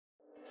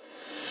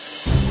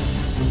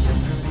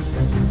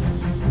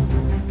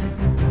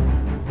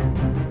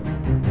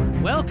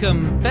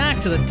Welcome back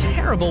to the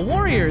Terrible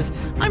Warriors.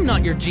 I'm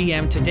not your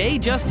GM today,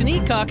 Justin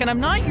Eacock, and I'm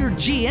not your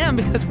GM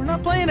because we're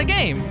not playing a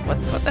game.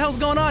 What the hell's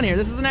going on here?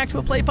 This is an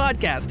actual play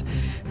podcast.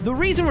 The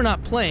reason we're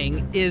not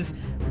playing is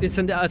it's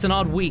an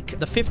odd week.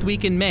 The fifth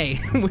week in May,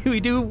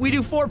 we do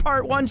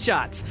 4-part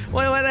one-shots.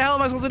 What the hell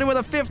am I supposed to do with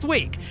a fifth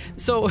week?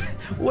 So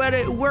when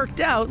it worked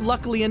out,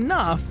 luckily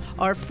enough,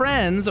 our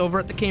friends over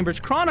at the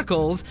Cambridge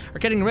Chronicles are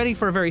getting ready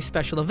for a very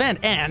special event.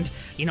 And,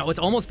 it's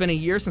almost been a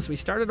year since we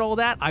started all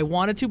that. I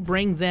wanted to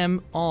bring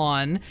them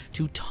on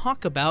to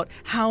talk about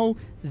how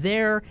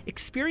their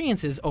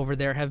experiences over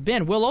there have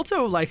been. We'll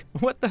also,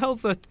 what the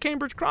hell's the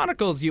Cambridge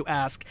Chronicles, you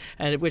ask?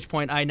 And at which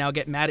point I now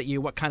get mad at you.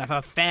 What kind of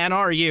a fan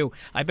are you?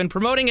 I've been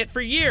promoting it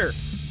for years.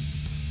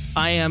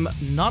 I am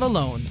not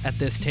alone at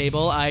this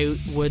table. I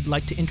would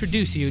like to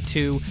introduce you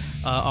to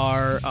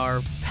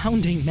our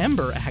founding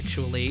member,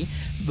 actually,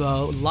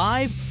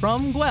 live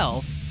from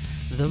Guelph,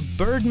 the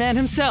Birdman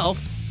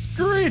himself.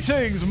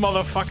 Greetings,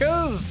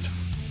 motherfuckers!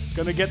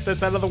 Gonna get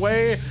this out of the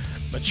way.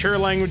 Mature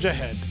language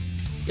ahead.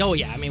 Oh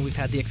yeah, we've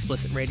had the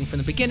explicit rating from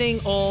the beginning,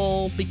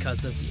 all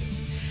because of you.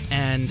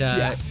 And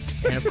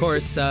and of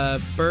course,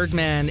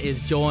 Birdman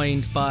is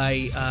joined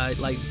by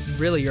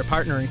really your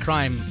partner in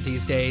crime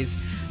these days,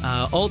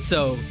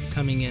 also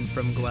coming in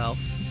from Guelph.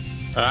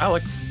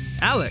 Alex.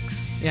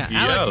 Alex, yeah,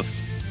 Yes.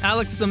 Alex.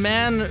 Alex, the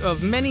man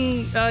of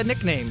many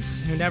nicknames,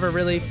 who never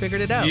really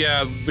figured it out.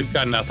 Yeah, we've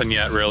got nothing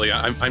yet, really.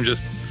 I'm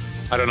just,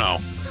 I don't know.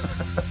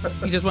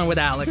 You just went with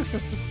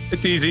Alex.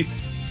 It's easy.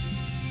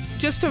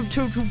 Just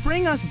to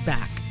bring us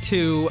back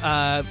to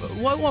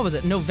what was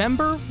it?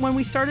 November when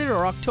we started,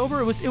 or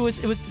October? It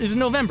was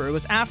November. It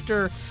was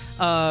after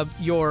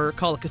your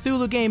Call of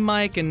Cthulhu game,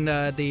 Mike, and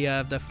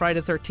the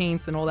Friday the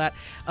 13th and all that.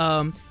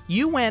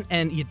 You went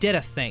and you did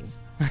a thing.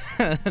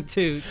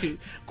 to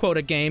quote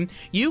a game,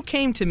 you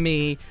came to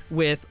me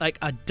with like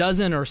a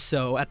dozen or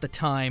so at the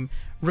time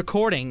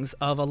recordings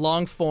of a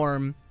long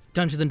form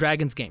Dungeons and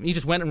Dragons game. You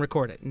just went and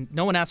recorded it. And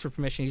no one asked for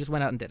permission. You just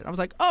went out and did it. I was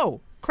like,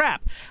 oh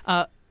crap.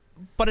 But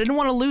I didn't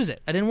want to lose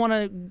it. I didn't want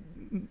to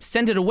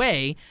send it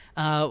away.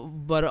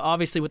 But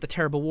obviously with the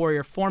Terrible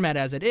Warrior format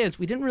as it is,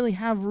 we didn't really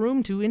have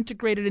room to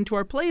integrate it into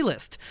our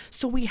playlist.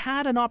 So we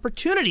had an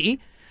opportunity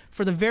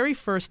for the very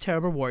first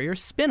Terrible Warrior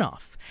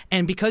spin-off.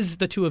 And because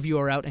the two of you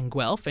are out in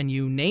Guelph and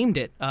you named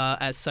it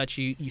as such,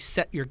 you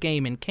set your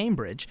game in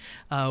Cambridge,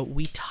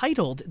 we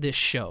titled this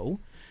show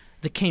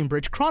The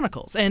Cambridge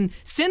Chronicles. And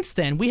since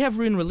then, we have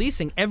been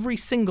releasing every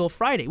single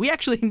Friday. We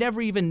actually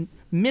never even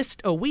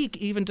missed a week,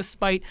 even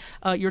despite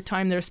your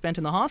time there spent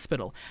in the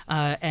hospital.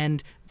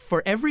 And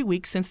for every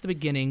week since the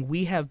beginning,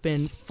 we have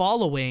been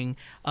following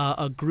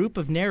a group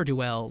of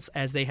ne'er-do-wells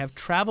as they have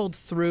traveled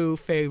through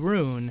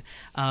Faerun,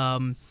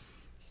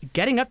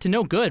 getting up to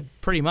no good,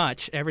 pretty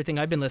much, everything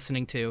I've been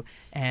listening to.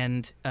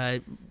 And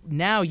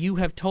now you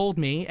have told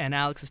me, and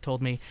Alex has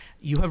told me,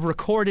 you have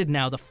recorded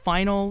now the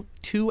final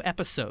 2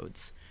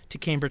 episodes to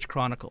Cambridge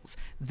Chronicles.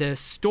 The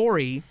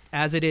story,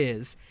 as it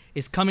is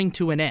coming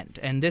to an end.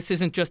 And this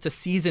isn't just a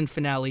season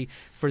finale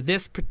for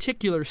this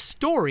particular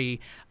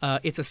story.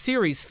 It's a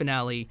series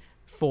finale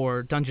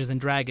for Dungeons &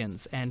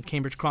 Dragons. And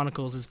Cambridge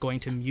Chronicles is going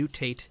to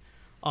mutate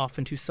off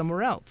into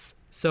somewhere else.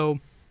 So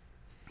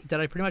did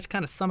I pretty much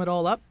kind of sum it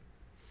all up?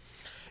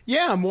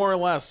 Yeah, more or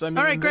less. All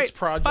right, great.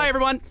 Bye,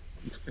 everyone.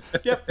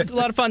 Yep. It's a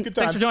lot of fun.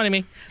 Thanks for joining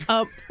me.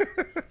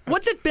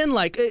 What's it been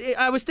like?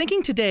 I was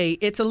thinking today,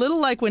 it's a little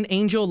like when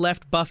Angel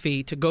left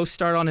Buffy to go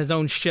start on his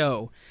own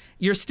show.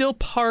 You're still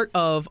part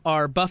of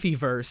our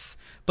Buffyverse,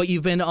 but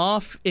you've been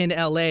off in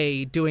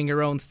LA doing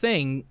your own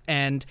thing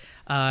and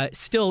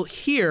still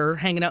here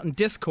hanging out in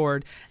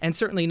Discord and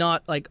certainly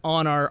not like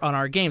on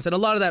our games. And a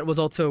lot of that was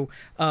also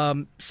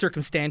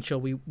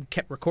circumstantial. We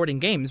kept recording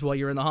games while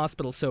you were in the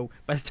hospital, so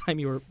by the time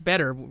you were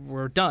better,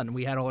 we're done.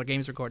 We had all our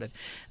games recorded.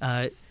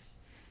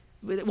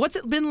 What's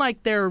it been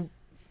like there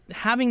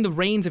having the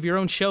reins of your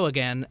own show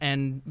again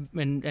and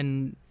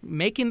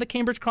making the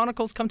Cambridge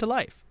Chronicles come to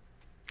life?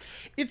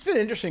 It's been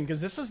interesting because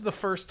this is the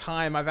first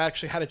time I've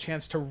actually had a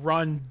chance to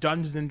run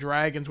Dungeons &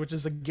 Dragons, which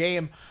is a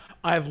game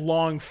I've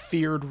long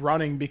feared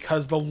running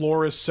because the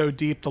lore is so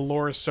deep, the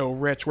lore is so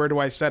rich. Where do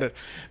I set it?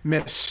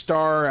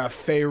 Mystara,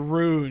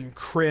 Faerun,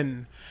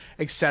 Krynn,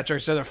 etc.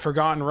 So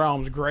Forgotten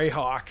Realms,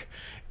 Greyhawk.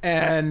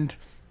 And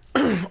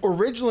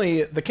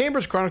originally, the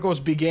Cambridge Chronicles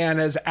began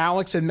as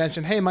Alex had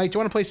mentioned, hey, Mike, do you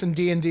want to play some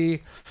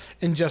D&D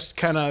and just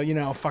kind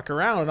of, fuck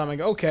around? And I'm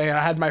like, okay. And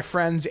I had my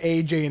friends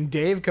AJ and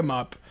Dave come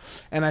up,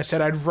 and I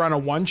said I'd run a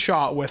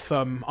one-shot with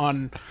them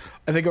on,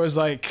 I think it was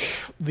like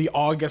the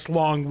August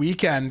long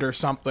weekend or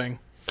something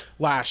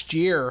last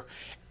year.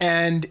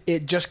 And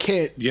it just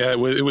can't... Yeah,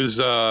 it was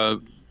a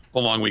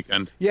long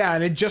weekend. Yeah,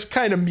 and it just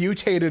kind of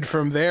mutated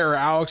from there.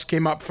 Alex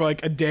came up for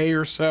like a day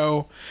or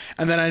so,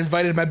 and then I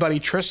invited my buddy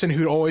Tristan,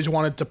 who'd always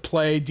wanted to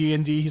play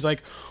D&D. He's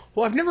like,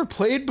 well, I've never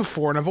played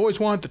before, and I've always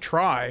wanted to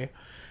try.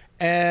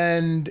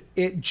 And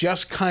it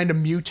just kind of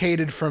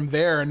mutated from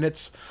there, and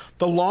it's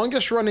the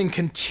longest running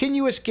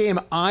continuous game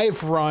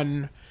I've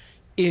run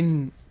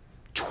in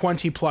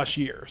 20 plus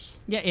years.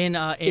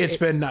 Yeah, It's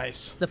been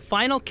nice. The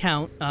final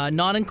count,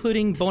 not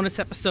including bonus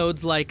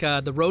episodes like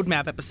the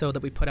roadmap episode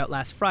that we put out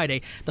last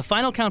Friday, the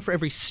final count for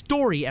every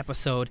story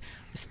episode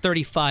is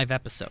 35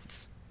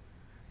 episodes.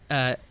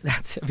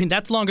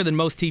 That's longer than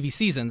most TV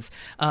seasons.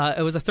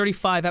 It was a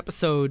 35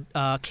 episode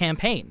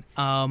campaign.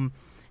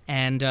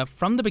 And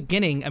from the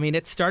beginning, I mean,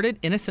 it started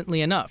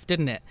innocently enough,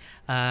 didn't it?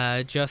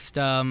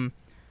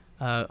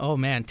 Oh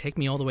man, take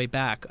me all the way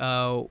back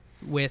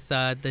with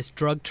this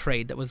drug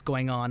trade that was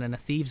going on in a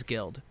thieves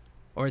guild.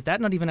 Or is that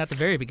not even at the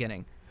very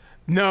beginning?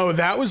 No,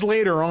 that was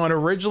later on.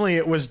 Originally,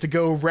 it was to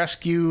go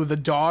rescue the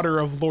daughter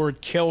of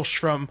Lord Kilsh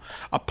from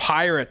a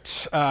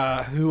pirate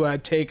who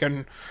had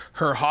taken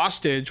her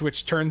hostage,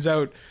 which turns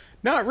out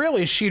not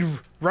really. She'd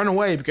run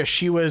away because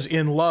she was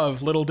in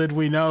love. Little did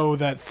we know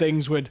that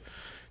things would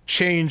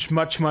change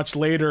much, much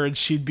later, and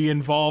she'd be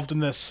involved in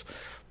this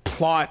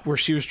plot where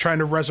she was trying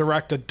to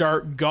resurrect a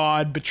dark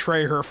god,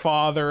 betray her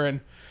father,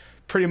 and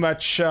pretty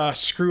much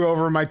screw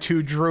over my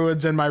 2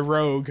 druids and my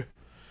rogue.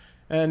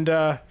 And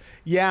a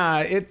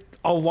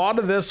lot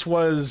of this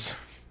was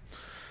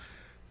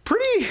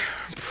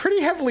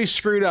pretty heavily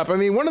screwed up. I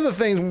mean, one of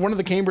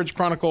the Cambridge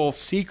Chronicle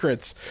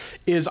secrets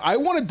is I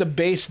wanted to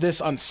base this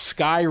on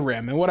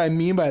Skyrim. And what I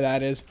mean by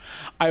that is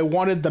I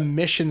wanted the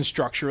mission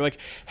structure. Like,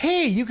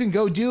 hey, you can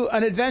go do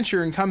an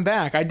adventure and come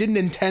back. I didn't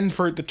intend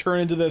for it to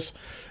turn into this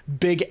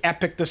big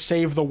epic to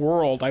save the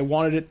world. I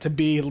wanted it to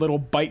be little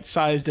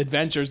bite-sized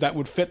adventures that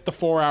would fit the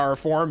 4-hour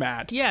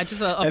format. Yeah,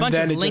 just a bunch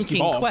of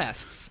linking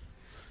quests.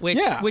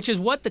 Which is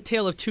what the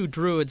Tale of Two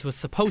Druids was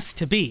supposed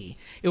to be.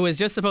 It was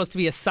just supposed to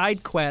be a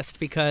side quest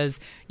because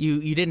you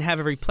didn't have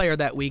every player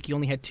that week. You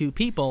only had 2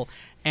 people.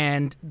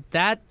 And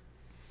that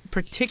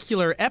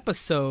particular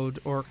episode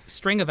or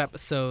string of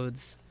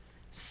episodes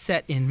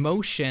set in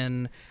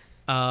motion,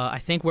 I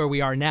think, where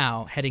we are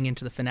now, heading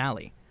into the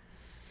finale.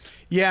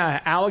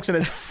 Yeah, Alex and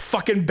his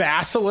fucking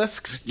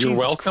basilisks. You're Jesus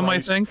welcome,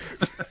 Christ. I think.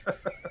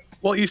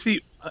 Well, you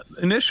see,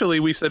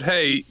 initially we said,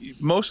 hey,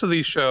 most of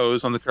these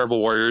shows on the Terrible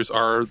Warriors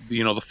are,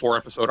 the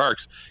 4-episode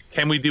arcs.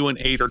 Can we do an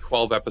 8 or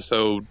 12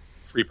 episode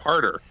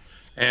 3-parter?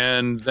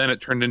 And then it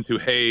turned into,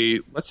 hey,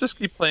 let's just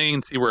keep playing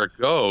and see where it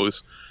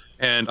goes.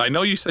 And I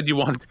know you said you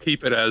wanted to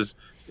keep it as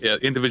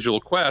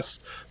individual quests,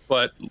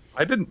 but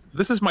I didn't.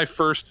 This is my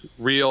first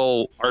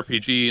real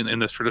RPG in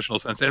this traditional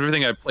sense.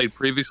 Everything I've played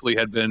previously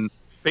had been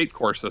Fate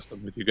Core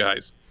system with you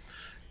guys.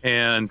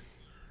 And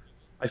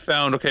I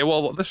found, okay,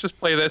 well, let's just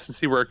play this and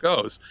see where it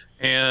goes.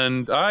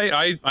 And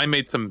I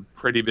made some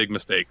pretty big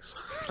mistakes,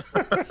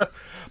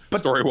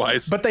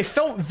 story-wise. But they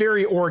felt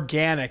very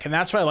organic, and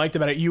that's what I liked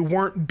about it. You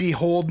weren't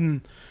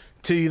beholden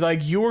to,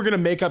 like, you were going to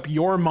make up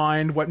your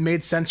mind what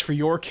made sense for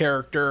your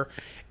character.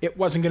 It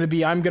wasn't going to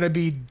be, I'm going to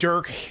be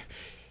Dirk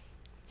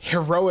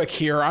heroic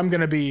here. I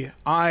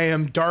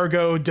am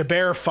Dargo de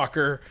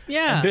Bearfucker.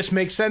 Yeah. And this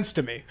makes sense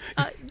to me.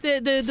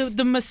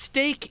 The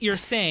mistake you're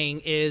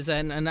saying is,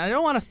 and I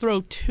don't want to throw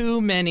too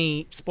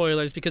many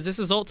spoilers because this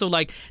is also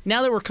like,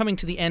 now that we're coming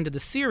to the end of the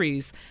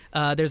series,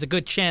 there's a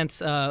good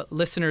chance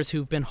listeners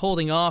who've been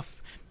holding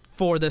off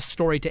for the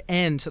story to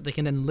end so they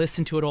can then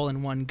listen to it all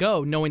in one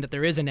go, knowing that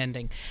there is an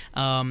ending.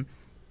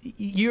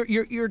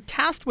 You're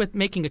tasked with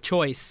making a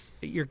choice.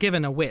 You're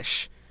given a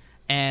wish,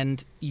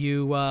 and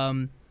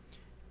you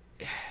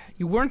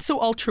weren't so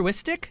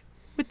altruistic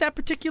with that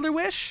particular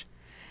wish.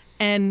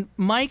 And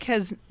Mike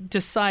has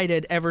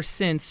decided ever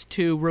since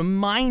to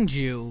remind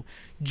you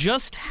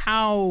just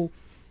how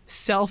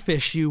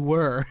selfish you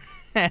were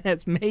and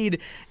has made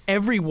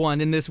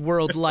everyone in this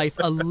world life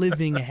a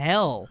living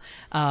hell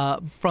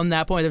from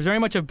that point. There's very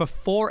much a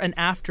before and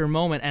after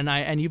moment,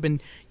 and you've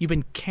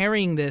been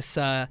carrying this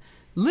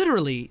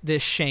literally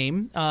this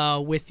shame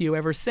with you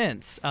ever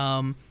since.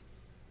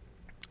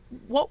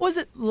 What was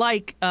it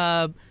like,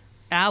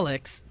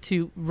 Alex,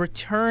 to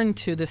return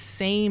to the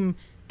same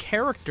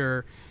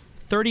character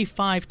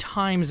 35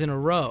 times in a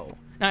row?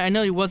 Now, I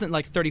know it wasn't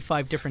like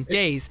 35 different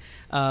days.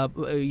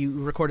 You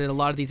recorded a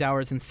lot of these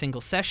hours in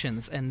single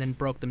sessions and then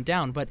broke them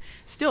down. But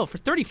still, for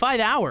 35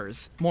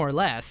 hours, more or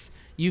less,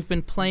 you've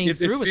been playing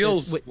through with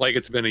this. It feels like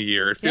it's been a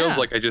year. It feels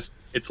like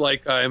it's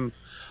like I'm...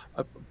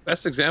 A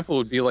best example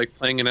would be like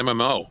playing an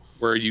MMO,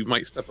 where you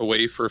might step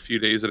away for a few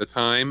days at a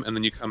time, and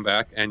then you come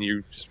back and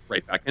you just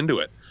right back into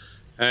it.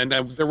 And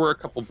there were a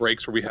couple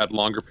breaks where we had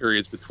longer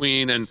periods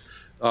between, and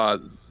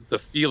the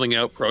feeling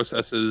out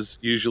process is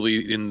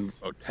usually in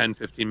about 10,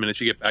 15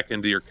 minutes. You get back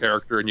into your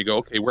character and you go,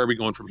 okay, where are we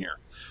going from here?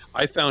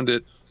 I found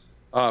it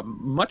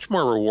much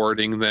more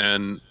rewarding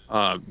than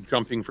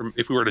jumping from,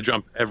 if we were to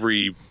jump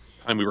every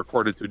time we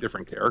recorded to a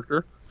different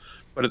character.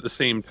 But at the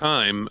same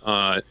time,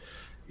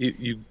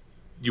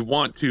 you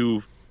want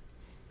to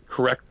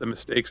correct the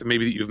mistakes that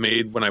maybe that you've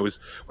made. When I was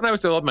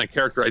developing my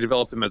character, I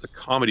developed him as a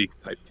comedy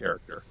type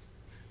character.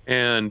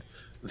 And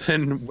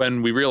then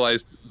when we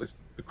realized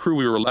the crew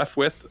we were left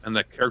with and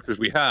the characters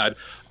we had,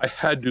 I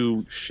had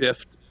to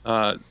shift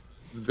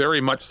very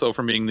much so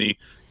from being the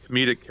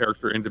comedic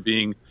character into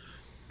being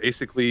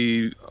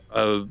basically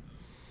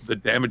the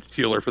damage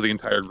dealer for the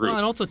entire group. Well,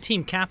 and also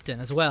team captain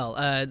as well.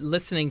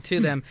 Listening to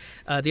them,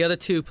 the other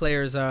two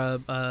players,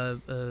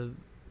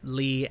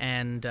 Lee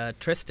and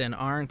Tristan,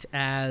 aren't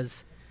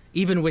as,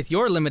 even with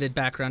your limited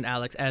background,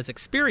 Alex, as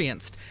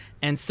experienced.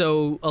 And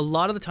so a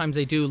lot of the times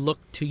they do look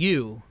to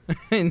you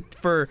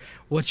for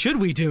what should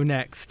we do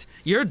next?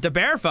 You're the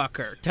bear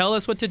fucker. Tell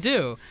us what to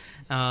do.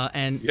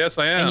 And yes,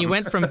 I am. And you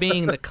went from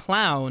being the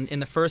clown in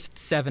the first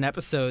 7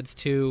 episodes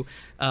to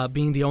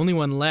being the only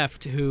one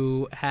left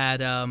who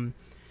had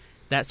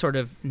that sort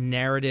of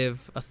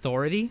narrative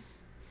authority.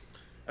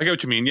 I get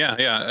what you mean.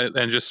 Yeah.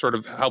 And just sort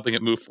of helping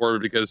it move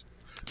forward because...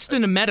 Just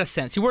in a meta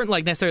sense. You weren't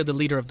like necessarily the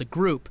leader of the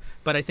group,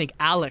 but I think,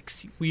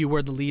 Alex, you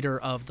were the leader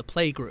of the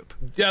play group.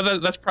 Yeah,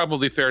 that's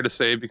probably fair to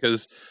say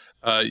because,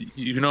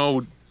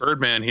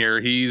 Birdman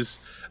here, he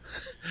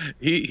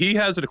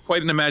has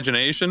quite an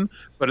imagination,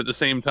 but at the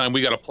same time,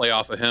 we got to play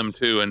off of him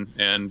too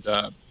and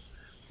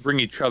bring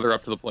each other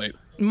up to the plate.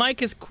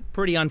 Mike is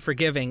pretty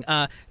unforgiving.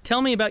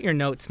 Tell me about your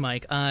notes,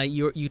 Mike.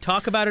 You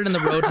talk about it in the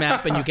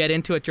roadmap and you get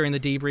into it during the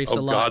debriefs a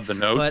lot. Oh God, the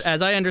notes. But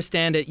as I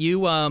understand it,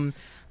 you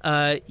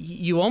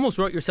almost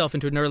wrote yourself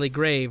into an early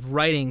grave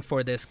writing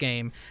for this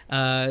game.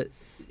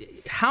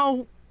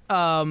 How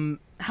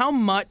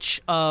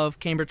much of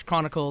Cambridge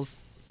Chronicles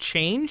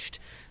changed,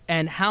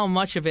 and how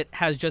much of it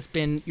has just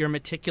been your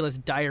meticulous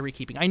diary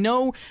keeping? I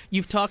know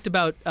you've talked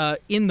about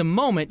in the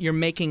moment you're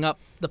making up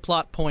the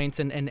plot points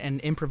and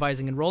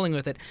improvising and rolling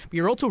with it, but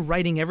you're also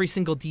writing every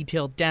single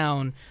detail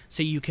down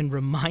so you can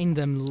remind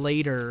them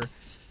later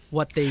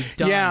what they've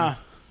done.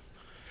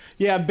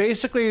 Yeah,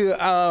 basically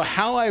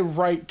how I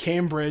write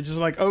Cambridge is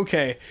like,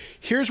 okay,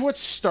 here's what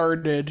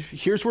started,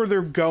 here's where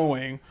they're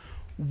going,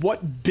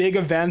 what big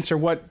events or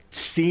what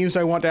scenes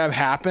I want to have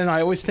happen. I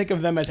always think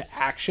of them as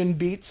action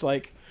beats.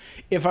 Like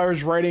if I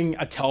was writing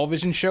a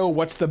television show,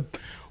 what's going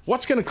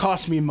to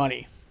cost me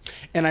money?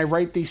 And I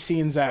write these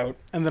scenes out,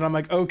 and then I'm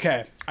like,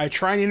 okay, I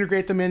try and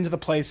integrate them into the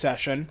play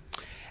session.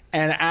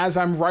 And as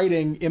I'm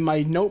writing in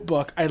my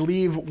notebook, I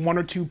leave 1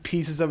 or 2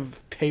 pieces of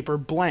paper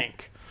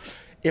blank.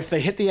 If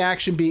they hit the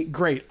action beat,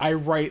 great. I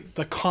write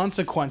the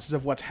consequences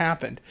of what's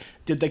happened.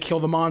 Did they kill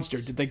the monster?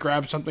 Did they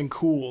grab something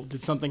cool?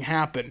 Did something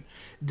happen?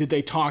 Did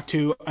they talk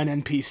to an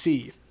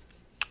NPC?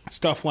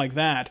 Stuff like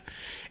that.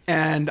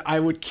 And I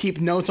would keep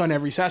notes on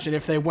every session.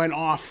 If they went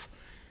off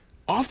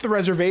the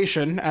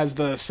reservation, as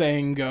the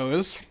saying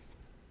goes,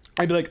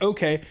 I'd be like,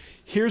 okay,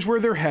 here's where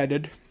they're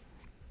headed.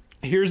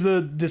 Here's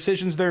the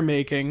decisions they're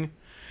making.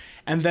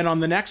 And then on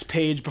the next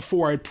page,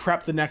 before I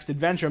prep the next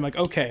adventure, I'm like,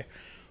 okay,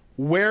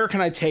 where can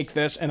I take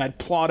this? And I'd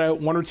plot out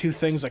 1 or 2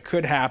 things that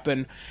could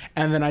happen,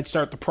 and then I'd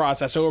start the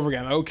process over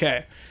again.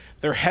 Okay,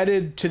 they're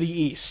headed to the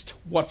east.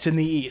 What's in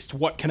the east?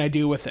 What can I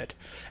do with it?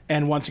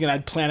 And once again,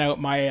 I'd plan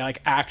out my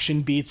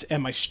action beats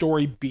and my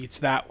story beats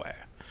that way.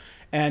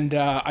 And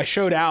I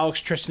showed Alex,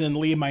 Tristan, and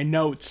Lee my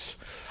notes.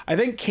 I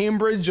think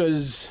Cambridge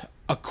was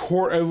a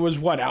quarter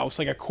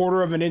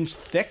of an inch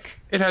thick.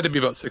 It had to be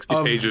about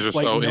 60 pages or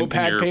so in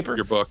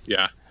your book,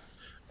 yeah.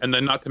 And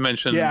then not to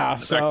mention the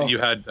fact that you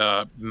had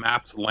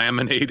maps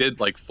laminated,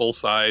 like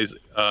full-size,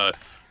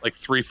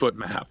 3-foot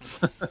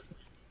maps.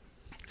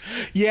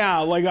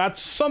 Yeah,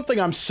 that's something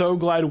I'm so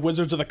glad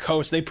Wizards of the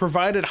Coast, they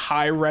provided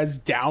high-res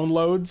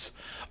downloads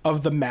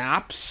of the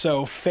maps.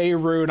 So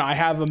Faerun, I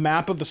have a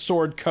map of the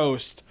Sword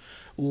Coast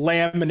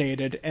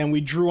laminated, and we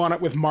drew on it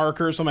with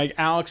markers. I'm like,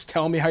 Alex,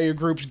 tell me how your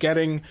group's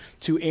getting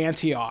to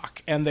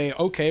Antioch. And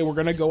okay, we're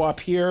going to go up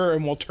here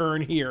and we'll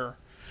turn here.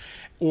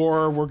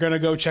 Or we're going to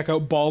go check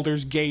out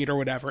Baldur's Gate or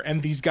whatever.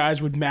 And these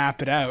guys would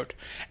map it out.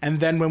 And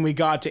then when we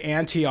got to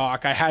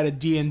Antioch, I had a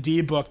D&D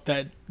book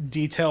that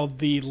detailed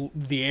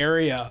the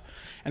area.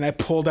 And I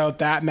pulled out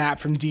that map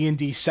from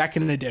D&D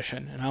 2nd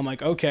edition. And I'm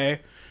like,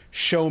 okay,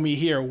 show me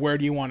here. Where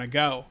do you want to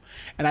go?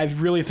 And I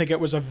really think it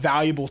was a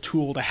valuable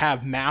tool to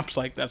have maps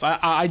like this.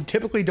 I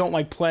typically don't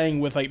like playing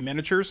with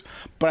miniatures,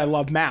 but I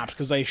love maps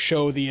because they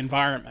show the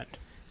environment.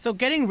 So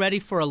getting ready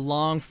for a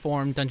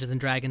long-form Dungeons &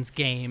 Dragons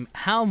game,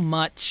 how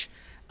much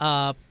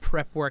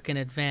prep work in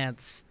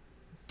advance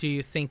do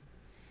you think,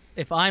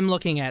 if I'm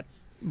looking at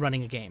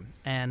running a game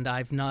and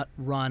I've not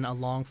run a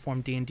long form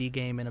D&D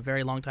game in a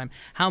very long time,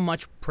 how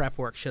much prep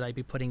work should I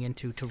be putting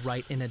into to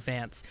write in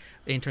advance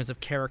in terms of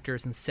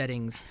characters and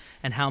settings,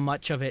 and how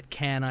much of it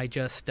can I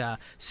just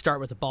start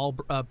with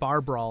a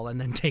bar brawl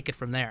and then take it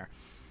from there?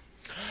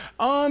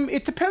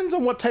 It depends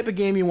on what type of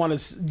game you want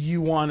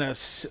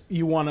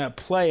to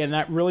play, and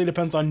that really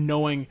depends on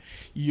knowing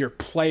your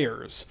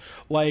players.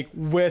 Like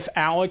with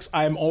Alex,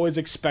 I'm always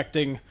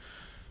expecting,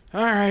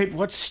 all right,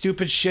 what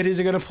stupid shit is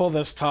he going to pull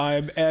this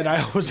time? And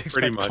I always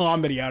expect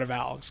comedy out of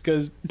Alex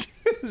because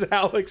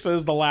Alex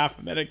is the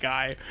laugh-a-minute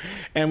guy.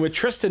 And with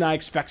Tristan, I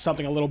expect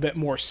something a little bit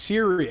more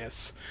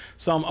serious.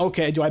 So I'm,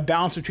 okay, do I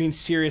balance between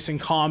serious and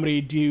comedy?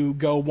 Do you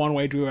go one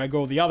way? Do I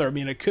go the other? I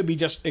mean, it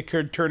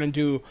could turn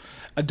into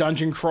a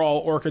dungeon crawl,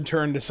 or it could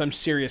turn into some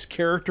serious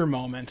character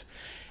moment.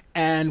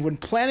 And when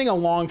planning a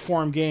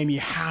long-form game, you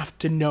have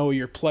to know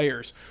your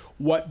players.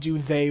 What do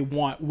they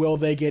want? Will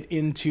they get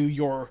into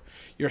your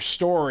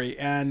story?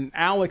 And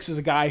Alex is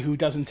a guy who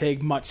doesn't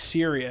take much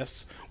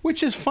serious,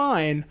 which is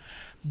fine.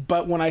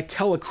 But when I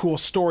tell a cool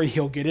story,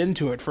 he'll get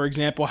into it. For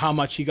example, how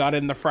much he got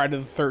in the Friday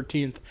the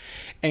 13th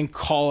and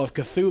Call of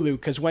Cthulhu.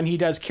 Because when he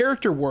does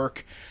character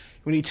work,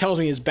 when he tells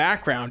me his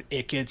background,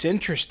 it gets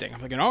interesting. I'm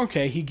thinking,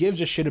 okay, he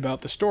gives a shit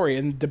about the story.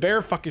 And the Bear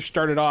fucker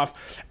started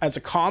off as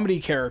a comedy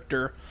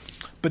character,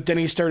 but then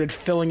he started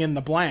filling in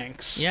the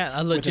blanks.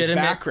 Yeah, a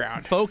legitimate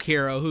background. folk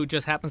hero who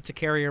just happens to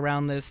carry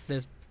around this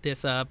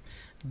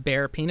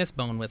bear penis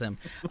bone with him.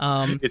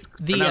 It's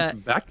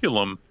pronounced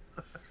baculum.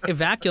 A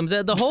vacuum.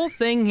 The whole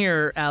thing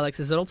here, Alex,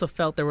 is it also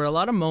felt there were a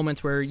lot of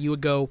moments where you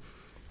would go,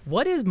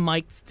 what is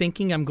Mike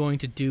thinking I'm going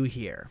to do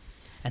here?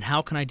 And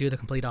how can I do the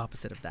complete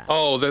opposite of that?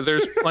 Oh,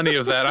 there's plenty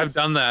of that. I've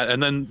done that.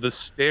 And then the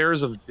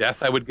stares of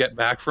death I would get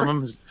back from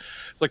him. It's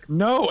like,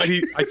 no.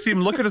 And I'd see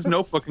him look at his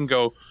notebook and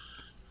go,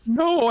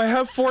 no, I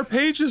have 4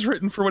 pages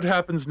written for what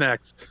happens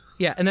next.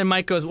 Yeah, and then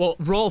Mike goes, well,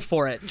 roll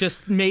for it. Just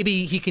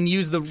maybe he can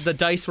use the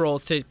dice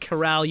rolls to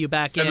corral you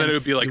back in. And then it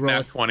would be like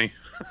nat 20.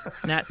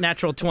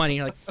 Natural 20.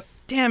 You're like,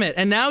 damn it.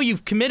 And now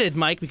you've committed,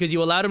 Mike, because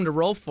you allowed him to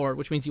roll for it,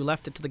 which means you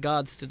left it to the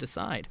gods to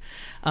decide.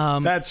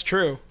 That's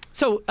true.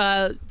 So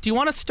do you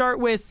want to start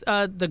with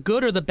the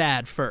good or the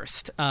bad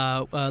first,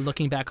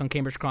 looking back on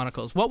Cambridge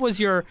Chronicles? What was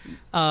your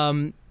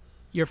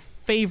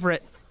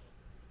favorite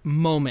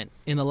moment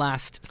in the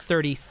last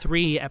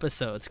 33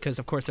 episodes? Because,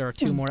 of course, there are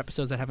 2 more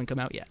episodes that haven't come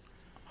out yet.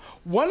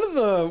 One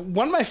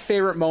of my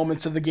favorite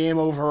moments of the game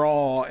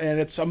overall, and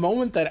it's a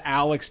moment that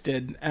Alex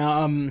did.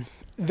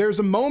 There's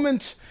a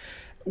moment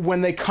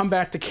when they come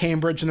back to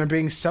Cambridge and they're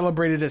being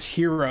celebrated as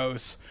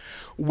heroes,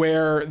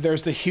 where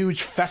there's the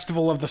huge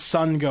Festival of the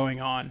Sun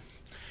going on.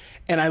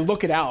 And I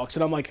look at Alex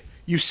and I'm like,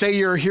 you say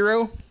you're a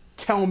hero?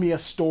 Tell me a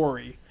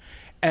story.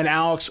 And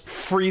Alex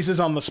freezes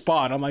on the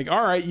spot. I'm like,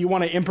 all right, you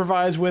want to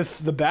improvise with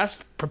the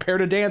best? Prepare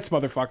to dance,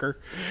 motherfucker.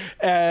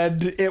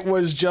 And it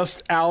was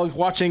just Alex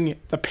watching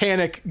the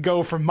panic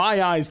go from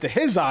my eyes to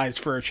his eyes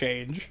for a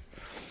change.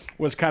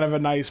 Was kind of a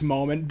nice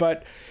moment.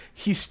 But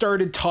he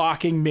started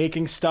talking,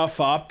 making stuff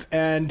up,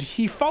 and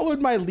he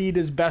followed my lead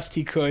as best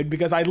he could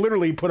because I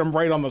literally put him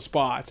right on the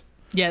spot.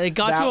 Yeah, it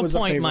got to a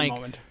point, Mike,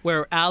 moment.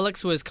 where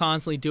Alex was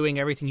constantly doing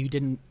everything you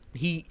didn't.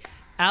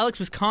 Alex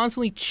was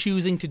constantly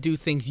choosing to do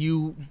things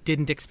you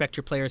didn't expect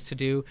your players to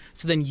do.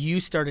 So then you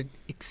started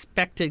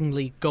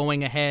expectingly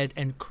going ahead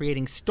and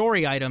creating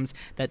story items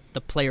that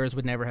the players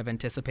would never have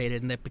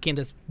anticipated, and it became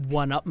this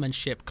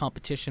one-upmanship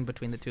competition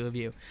between the two of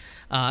you.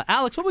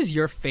 Alex, what was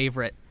your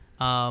favorite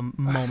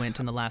moment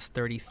in the last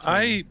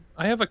 33?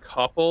 I have a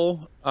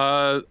couple.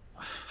 I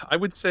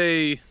would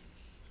say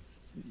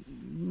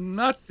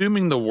not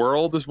dooming the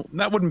world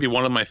that wouldn't be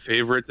one of my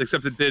favorites,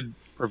 except it did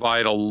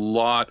provide a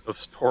lot of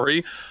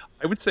story.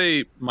 I would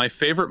say my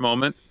favorite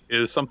moment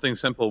is something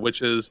simple,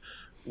 which is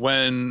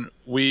when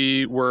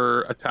we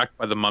were attacked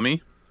by the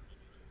mummy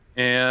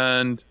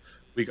and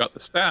we got the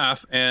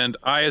staff, and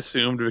I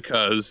assumed,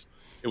 because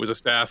it was a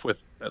staff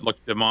that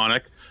looked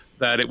demonic,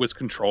 that it was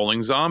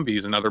controlling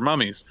zombies and other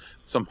mummies.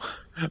 So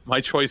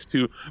my choice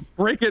to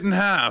break it in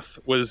half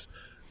was,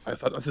 I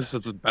thought, this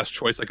is the best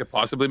choice I could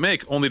possibly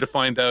make, only to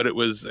find out it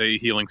was a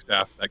healing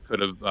staff that could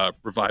have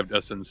revived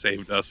us and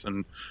saved us.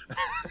 And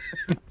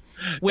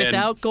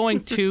without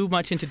going too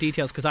much into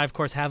details, because I, of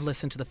course, have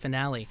listened to the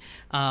finale,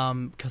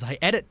 because I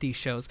edit these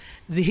shows,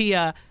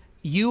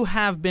 you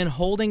have been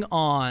holding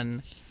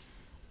on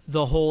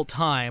the whole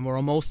time,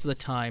 or most of the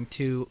time,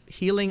 to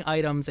healing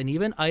items and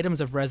even items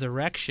of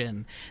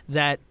resurrection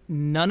that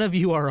none of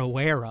you are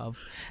aware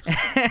of,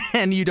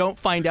 and you don't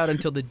find out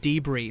until the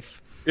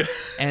debrief.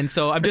 And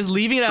so I'm just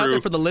leaving it out there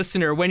for the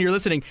listener. When you're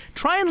listening,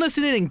 try and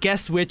listen in and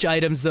guess which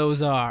items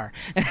those are,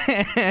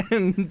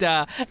 and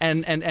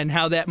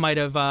how that might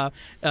have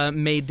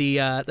made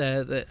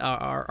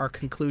our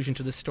conclusion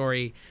to the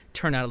story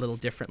turn out a little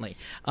differently.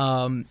 But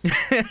I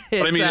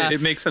mean,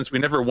 it makes sense. We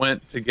never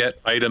went to get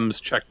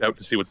items checked out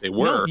to see what they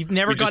were. No, you've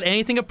never got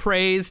anything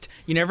appraised.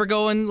 You never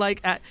go and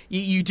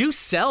you do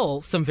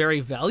sell some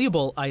very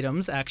valuable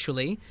items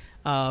actually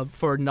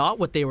for not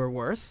what they were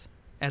worth,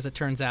 as it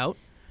turns out.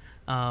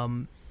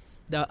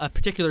 A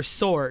particular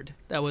sword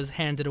that was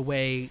handed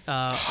away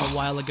a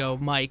while ago,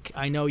 Mike.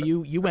 I know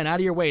you went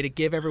out of your way to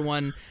give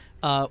everyone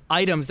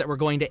items that were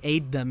going to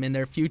aid them in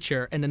their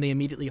future, and then they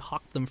immediately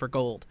hawked them for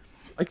gold.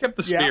 I kept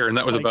the spear, and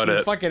that was about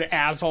it. Fucking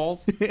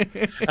assholes.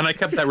 And I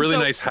kept that really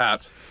nice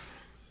hat.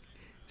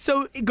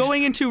 So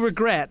going into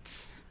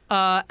regrets,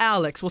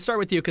 Alex, we'll start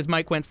with you because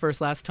Mike went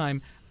first last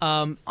time.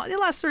 On the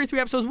last 33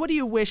 episodes, what do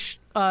you wish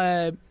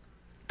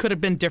could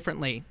have been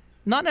differently?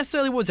 Not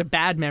necessarily what was a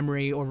bad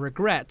memory or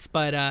regrets,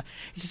 but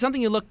it's just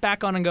something you look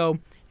back on and go,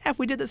 if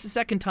we did this a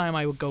second time,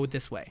 I would go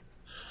this way.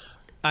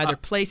 Either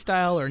play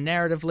style or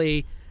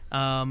narratively.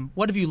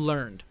 What have you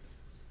learned?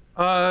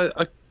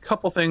 A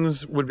couple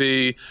things would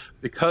be,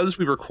 because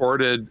we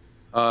recorded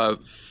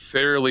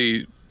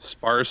fairly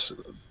sparse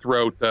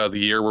throughout the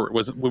year.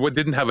 We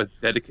didn't have a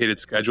dedicated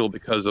schedule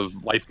because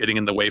of life getting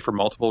in the way for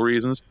multiple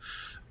reasons.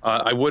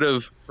 I would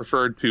have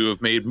preferred to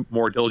have made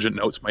more diligent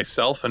notes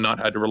myself and not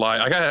had to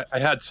rely. I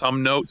had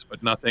some notes,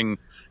 but nothing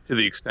to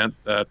the extent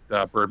that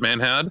Birdman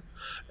had.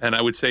 And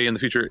I would say in the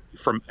future,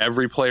 from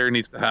every player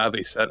needs to have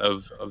a set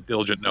of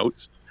diligent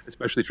notes,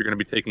 especially if you're going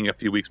to be taking a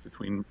few weeks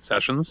between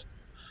sessions.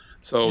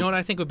 So, you know what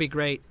I think would be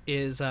great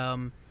is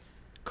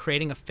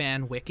creating a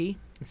fan wiki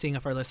and seeing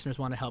if our listeners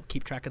want to help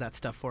keep track of that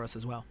stuff for us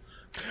as well.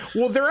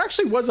 Well, there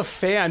actually was a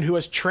fan who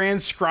was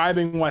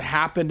transcribing what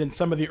happened in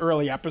some of the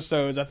early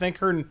episodes. I think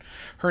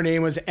her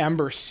name was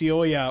Ember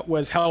Celia,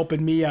 was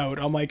helping me out.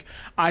 I'm like,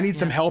 I need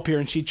some help here,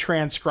 and she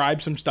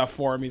transcribed some stuff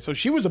for me. So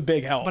she was a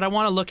big help. But I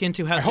want to look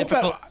into how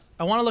difficult.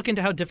 I want to look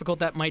into how difficult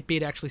that might be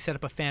to actually set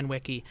up a fan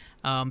wiki,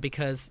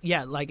 because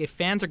like if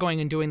fans are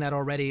going and doing that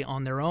already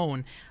on their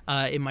own,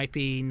 it might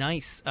be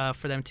nice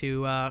for them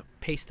to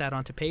paste that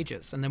onto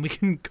pages, and then we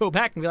can go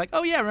back and be like,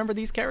 oh yeah, remember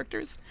these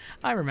characters?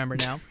 I remember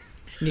now.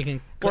 And you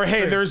can or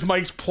hey, there's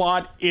Mike's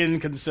plot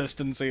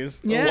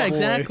inconsistenencies. Yeah,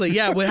 exactly.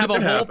 Yeah, we have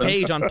a whole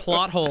page on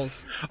plot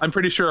holes. I'm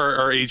pretty sure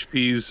our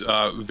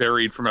HPs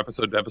varied from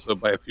episode to episode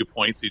by a few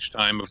points each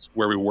time of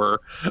where we were.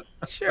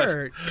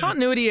 Sure.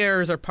 Continuity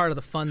errors are part of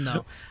the fun,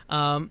 though.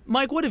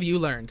 Mike, what have you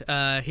learned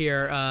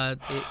here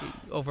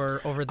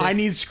over this? I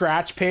need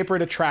scratch paper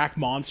to track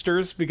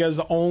monsters, because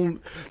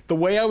the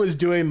way I was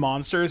doing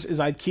monsters is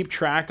I'd keep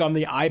track on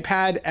the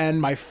iPad and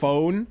my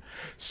phone,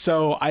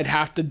 so I'd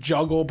have to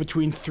juggle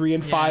between 3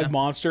 and 5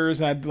 monsters,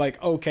 and I'd be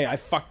like, okay, I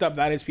fucked up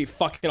that HP,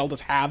 fuck it, I'll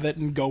just have it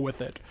and go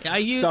with it.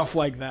 Stuff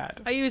like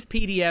that. I use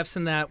PDFs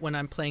and that when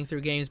I'm playing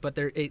through games, but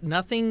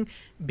nothing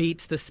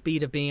beats the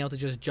speed of being able to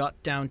just jot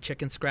down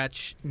chicken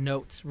scratch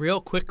notes real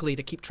quickly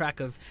to keep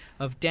track of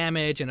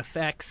damage and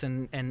effects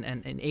and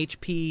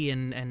HP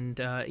and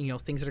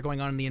things that are going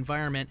on in the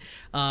environment.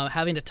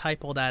 Having to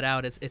type all that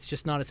out, it's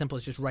just not as simple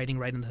as just writing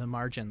right into the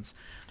margins.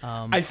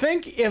 I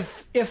think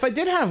if I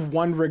did have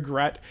one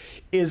regret,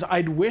 is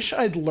I'd wish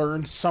I'd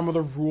learned some of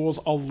the rules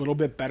a little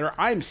bit better.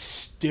 I'm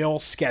still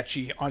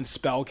sketchy on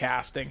spell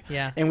casting.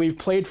 Yeah. And we've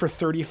played for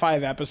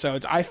 35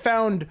 episodes. I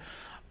found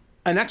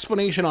an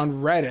explanation on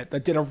Reddit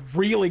that did a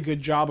really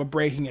good job of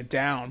breaking it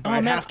down, but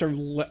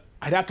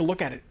I'd have to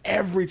look at it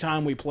every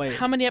time we played.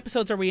 How many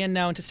episodes are we in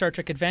now into Star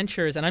Trek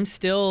Adventures? And I'm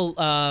still,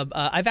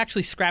 I've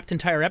actually scrapped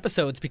entire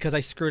episodes because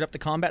I screwed up the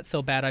combat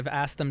so bad. I've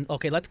asked them,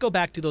 okay, let's go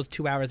back to those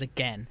 2 hours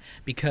again,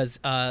 because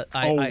I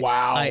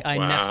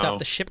messed up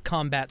the ship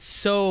combat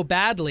so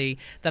badly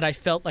that I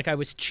felt like I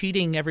was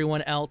cheating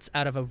everyone else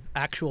out of an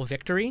actual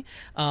victory.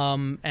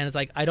 And it's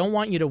like, I don't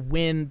want you to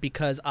win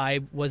because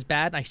I was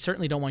bad, and I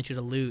certainly don't want you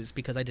to lose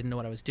because I didn't know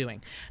what I was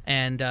doing.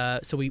 And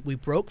so we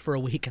broke for a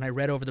week, and I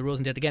read over the rules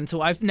and did it again.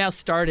 So I've now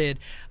started.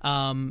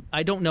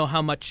 I don't know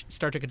how much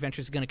Star Trek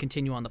Adventures is going to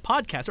continue on the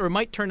podcast, or it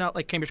might turn out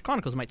like Cambridge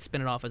Chronicles might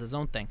spin it off as its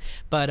own thing.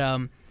 But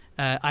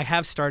I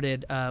have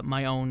started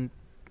my own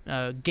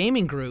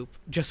gaming group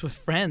just with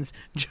friends,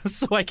 just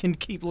so I can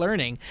keep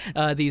learning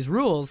these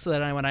rules, so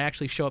that when I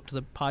actually show up to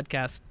the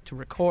podcast to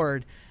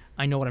record,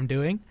 I know what I'm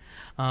doing.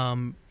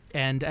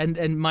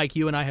 And Mike,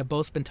 you and I have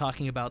both been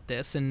talking about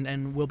this,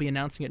 and we'll be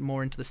announcing it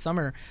more into the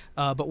summer.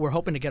 But we're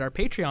hoping to get our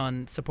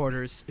Patreon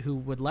supporters who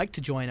would like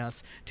to join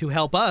us to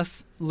help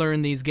us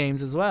learn these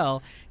games as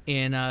well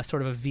in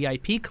sort of a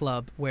VIP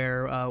club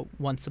where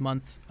once a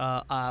month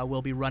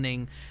we'll be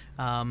running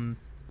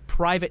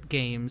private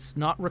games,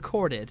 not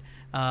recorded,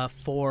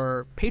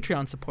 for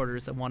Patreon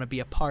supporters that want to be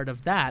a part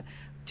of that,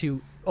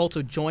 to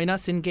also join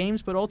us in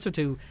games, but also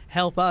to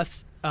help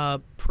us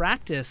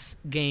practice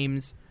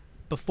games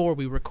before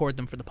we record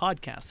them for the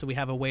podcast. So we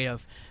have a way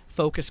of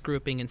focus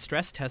grouping and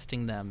stress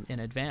testing them in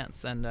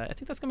advance. And I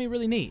think that's going to be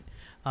really neat.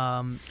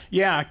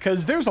 Yeah,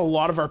 because there's a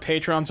lot of our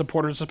Patreon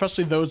supporters,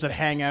 especially those that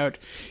hang out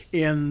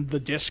in the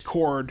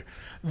Discord,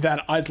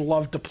 that I'd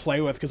love to play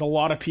with, because a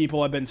lot of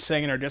people have been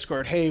saying in our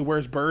Discord, hey,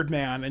 where's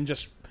Birdman? And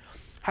just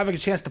having a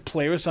chance to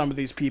play with some of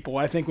these people,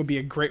 I think would be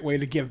a great way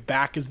to give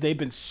back, because they've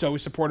been so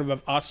supportive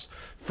of us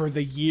for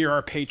the year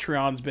our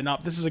Patreon's been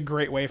up. This is a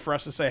great way for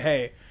us to say,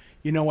 hey,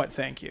 you know what,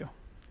 thank you.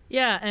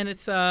 Yeah, and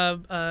it's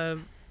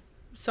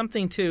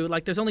something too,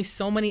 like there's only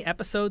so many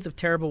episodes of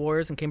Terrible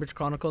Warriors and Cambridge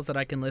Chronicles that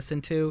I can listen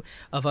to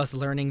of us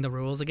learning the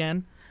rules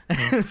again.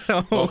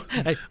 So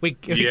we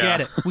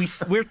get it.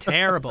 We're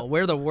terrible.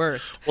 We're the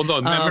worst. Well,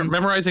 no,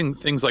 memorizing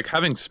things like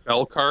having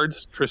spell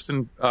cards.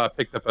 Tristan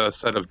picked up a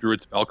set of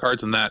Druid spell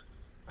cards, and that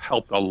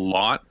helped a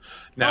lot.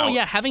 Now,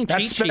 having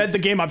cheat sheets. That sped the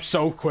game up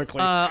so quickly.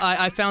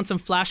 I found some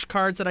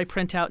flashcards that I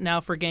print out now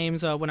for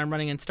games when I'm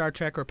running in Star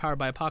Trek or Powered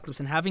by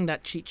Apocalypse, and having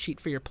that cheat sheet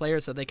for your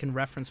players so they can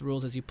reference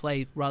rules as you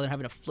play rather than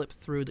having to flip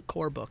through the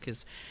core book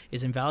is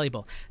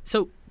invaluable.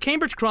 So,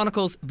 Cambridge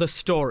Chronicles, the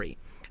story.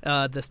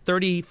 The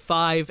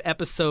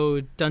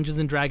 35-episode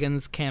Dungeons &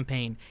 Dragons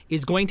campaign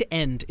is going to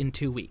end in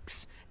 2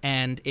 weeks.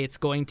 and it's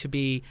going to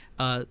be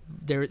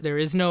there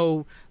is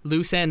no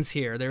loose ends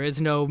here. There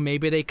is no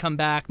maybe they come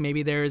back,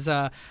 maybe there's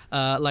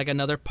like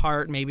another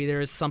part, maybe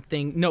there is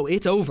something. No,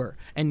 it's over,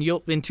 and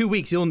in 2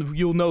 weeks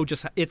you'll know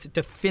just it's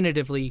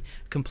definitively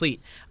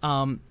complete.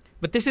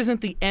 But this isn't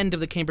the end of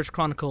the Cambridge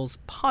Chronicles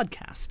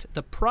podcast.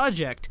 The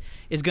project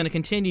is going to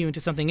continue into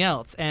something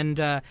else.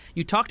 And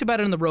you talked about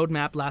it in the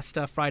roadmap last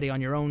Friday on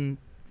your own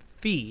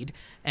feed,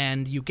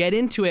 and you get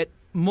into it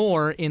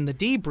more in the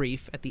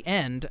debrief at the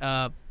end,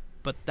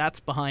 but that's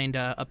behind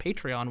a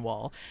Patreon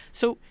wall.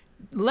 So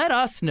let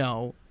us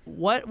know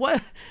what's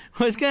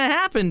going to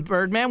happen,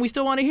 Birdman. We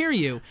still want to hear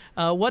you.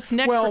 What's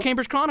next for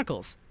Cambridge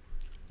Chronicles?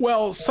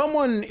 Well,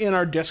 someone in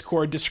our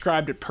Discord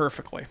described it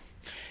perfectly.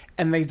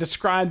 And they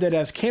described it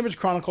as Cambridge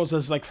Chronicles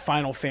as like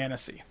Final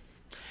Fantasy,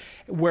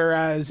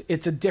 whereas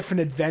it's a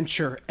different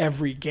adventure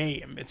every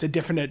game. It's a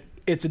different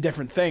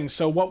thing.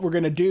 So what we're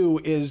going to do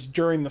is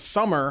during the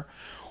summer,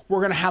 we're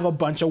going to have a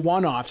bunch of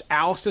one-offs.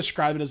 Alex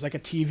described it as like a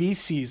TV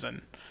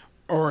season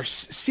or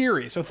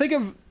series. So think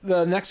of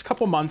the next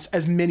couple months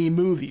as mini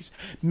movies,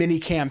 mini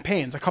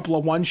campaigns, a couple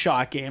of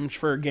one-shot games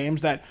for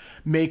games that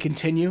may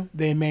continue,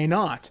 they may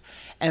not.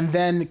 And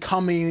then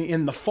coming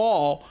in the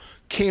fall,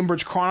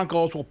 Cambridge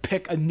Chronicles will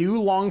pick a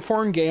new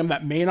long-form game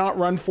that may not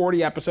run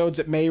 40 episodes.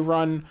 It may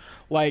run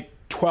like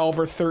 12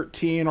 or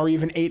 13 or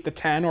even 8 to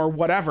 10 or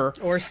whatever.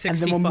 Or 65. And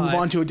then we'll move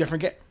on to a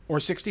different game. Or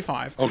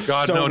 65. Oh,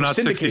 God, so no, not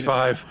syndicated.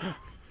 65.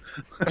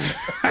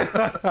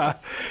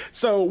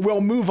 So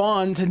we'll move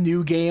on to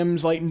new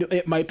games. Like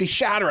it might be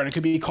Shadowrun. It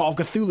could be Call of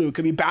Cthulhu. It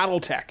could be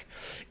Battletech.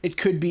 It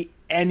could be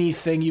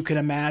anything you can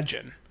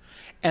imagine.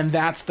 And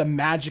that's the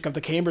magic of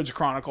the Cambridge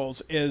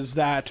Chronicles, is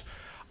that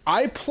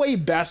I play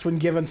best when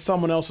given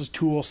someone else's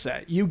tool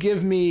set. You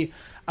give me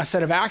a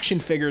set of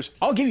action figures,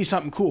 I'll give you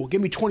something cool.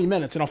 Give me 20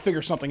 minutes and I'll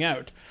figure something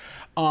out.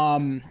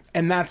 And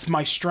that's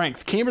my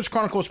strength. Cambridge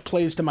Chronicles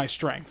plays to my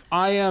strength.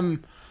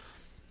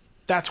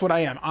 That's what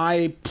I am.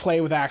 I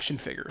play with action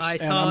figures. I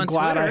saw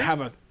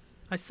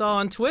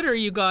on Twitter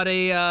you got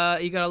a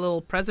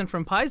little present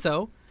from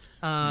Paizo.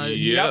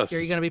 Yes.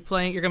 You're gonna be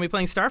playing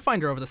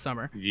Starfinder over the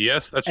summer.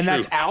 Yes, that's true. And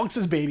that's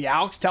Alex's baby.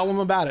 Alex, tell him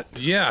about it.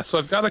 Yeah, so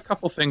I've got a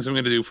couple things I'm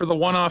going to do. For the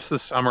one-offs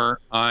this summer,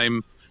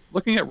 I'm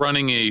looking at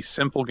running a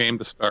simple game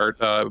to start,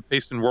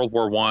 based in World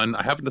War I.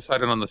 I haven't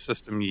decided on the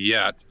system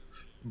yet,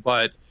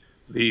 but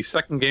the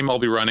second game I'll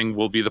be running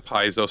will be the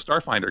Paizo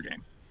Starfinder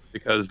game,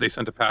 because they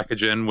sent a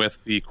package in with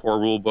the core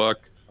rulebook,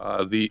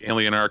 the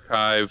Alien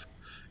Archive,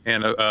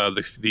 and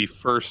the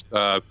first,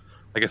 I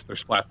guess their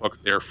splat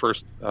book, their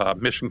first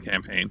mission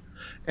campaign.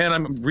 And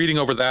I'm reading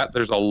over that.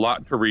 There's a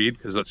lot to read,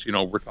 because that's,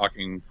 we're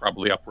talking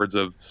probably upwards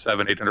of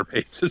 700-800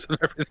 pages and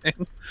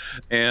everything.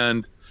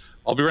 And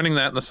I'll be running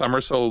that in the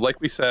summer. So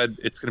like we said,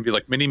 it's going to be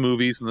like mini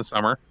movies in the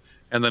summer.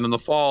 And then in the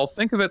fall,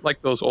 think of it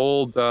like those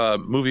old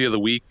movie of the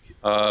week,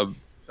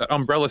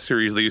 Umbrella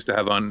series they used to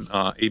have on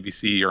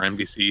ABC or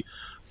NBC,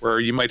 where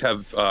you might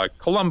have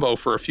Columbo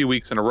for a few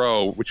weeks in a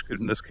row, which could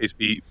in this case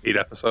be 8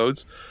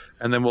 episodes.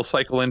 And then we'll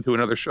cycle into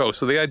another show.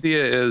 So the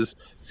idea is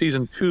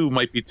season 2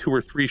 might be 2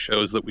 or 3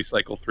 shows that we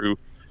cycle through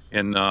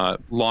in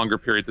longer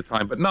periods of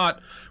time, but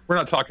we're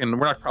not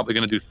probably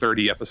going to do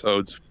 30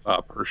 episodes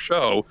per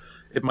show.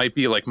 It might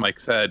be, like Mike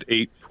said,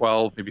 8,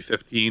 12, maybe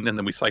 15, and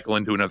then we cycle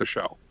into another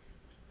show.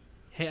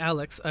 Hey,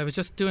 Alex, I was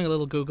just doing a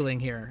little Googling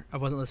here. I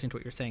wasn't listening to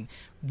what you're saying.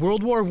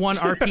 World War I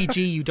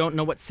RPG, you don't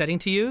know what setting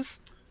to use?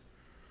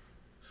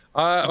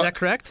 Is that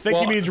correct? I think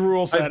he means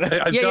rule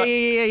set.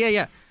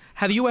 Yeah.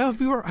 Have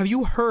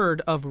you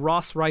heard of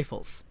Ross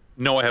Rifles?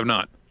 No, I have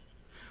not.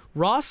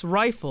 Ross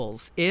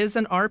Rifles is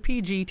an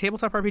RPG,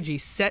 tabletop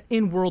RPG, set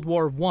in World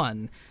War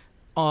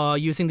I,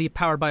 using the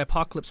Powered by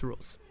Apocalypse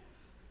rules.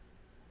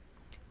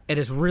 It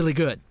is really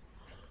good.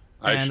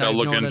 I shall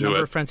look into it. I've known a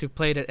number of friends who've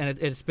played it, and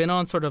it's been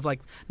on sort of like,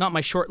 not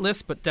my short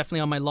list, but definitely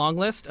on my long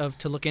list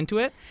to look into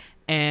it.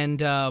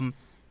 And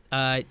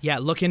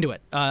look into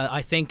it.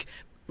 I think,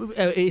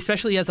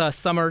 especially as a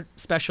summer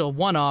special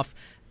one-off,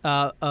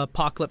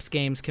 Apocalypse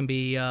games can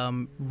be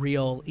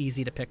real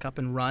easy to pick up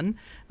and run,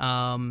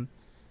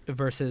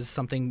 versus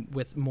something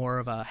with more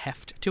of a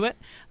heft to it.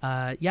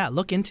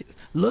 Look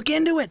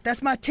into it.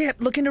 That's my tip.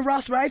 Look into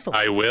Ross Rifles.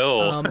 I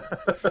will.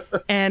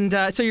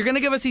 So you're going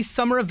to give us these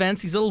summer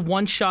events, these little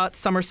one-shot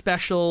summer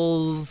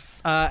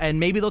specials,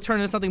 and maybe they'll turn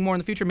into something more in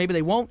the future. Maybe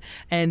they won't.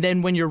 And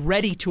then when you're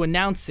ready to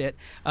announce it,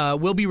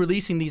 we'll be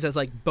releasing these as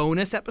like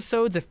bonus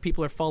episodes if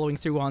people are following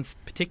through on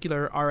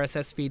particular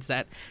RSS feeds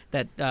that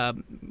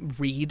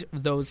read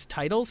those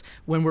titles.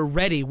 When we're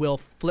ready, we'll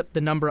flip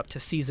the number up to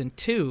season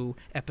 2,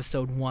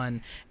 episode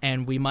 1.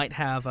 And we might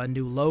have a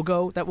new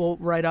logo that we'll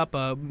write up.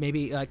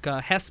 Maybe like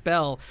Hess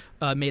Bell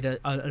made an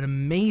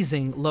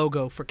amazing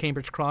logo for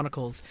Cambridge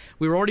Chronicles.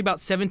 We were already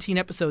about 17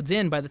 episodes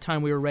in by the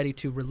time we were ready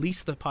to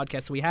release the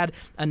podcast, so we had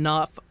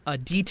enough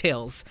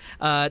details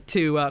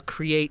to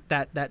create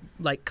that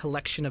like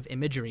collection of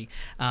imagery.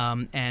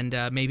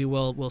 And maybe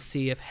we'll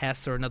see if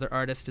Hess or another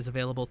artist is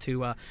available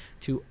to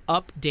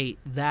update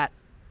that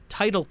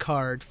title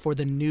card for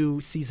the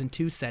new season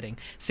 2 setting.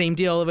 Same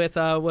deal with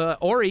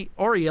Ori.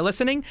 Ori, you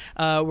listening?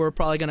 We're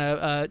probably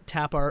gonna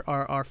tap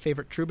our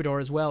favorite troubadour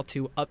as well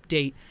to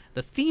update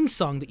the theme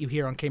song that you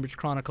hear on Cambridge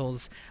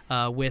Chronicles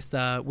with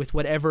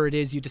whatever it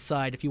is you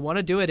decide. If you want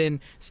to do it in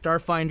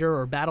Starfinder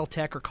or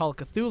BattleTech or Call of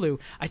Cthulhu,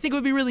 I think it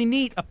would be really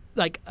neat,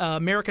 like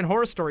American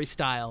Horror Story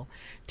style,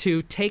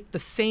 to take the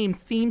same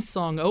theme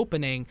song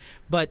opening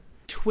but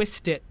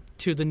twist it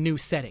to the new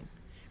setting.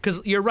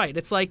 Because you're right,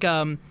 it's like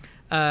American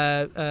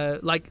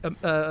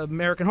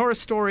Horror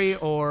Story,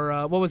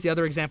 or what was the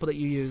other example that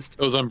you used?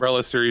 Those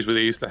Umbrella series where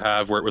they used to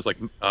have where it was like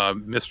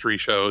mystery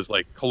shows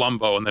like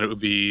Columbo, and then it would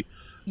be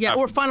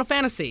or Final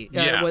Fantasy,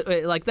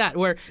 like that,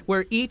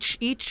 where each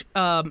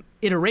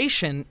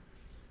iteration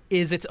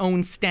is its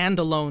own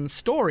standalone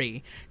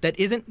story that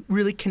isn't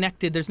really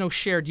connected. There's no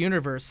shared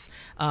universe,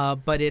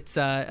 but it's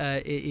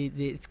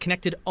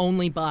connected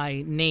only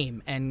by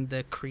name and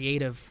the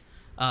creative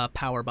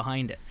power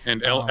behind it.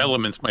 And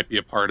elements might be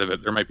a part of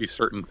it. There might be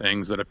certain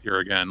things that appear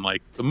again,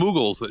 like the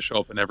Moogles that show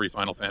up in every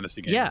Final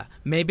Fantasy game. Yeah,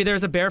 maybe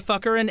there's a bear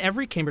fucker in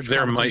every Cambridge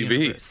Chronicle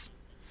universe.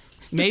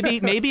 Maybe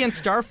in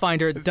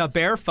Starfinder, the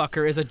bear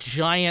fucker is a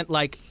giant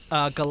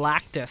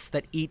Galactus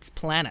that eats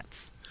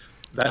planets.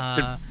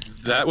 That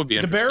would be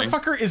interesting. The bear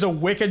fucker is a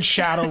wicked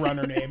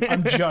Shadowrunner name.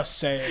 I'm just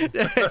saying.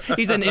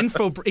 He's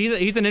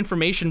an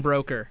information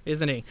broker,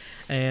 isn't he?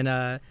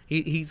 And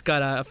he's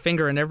got a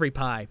finger in every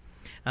pie.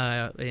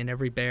 In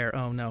every bear.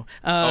 Oh no.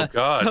 Oh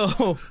God.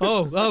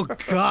 Oh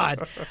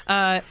God.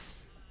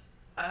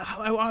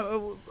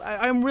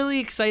 I'm really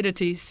excited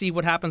to see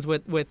what happens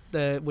with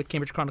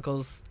Cambridge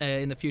Chronicles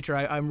in the future.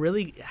 I'm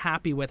really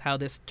happy with how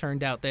this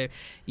turned out.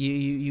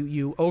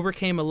 You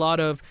overcame a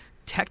lot of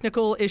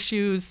technical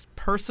issues,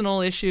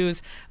 personal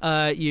issues.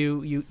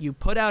 You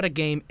put out a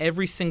game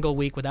every single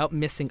week without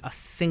missing a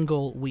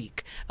single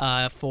week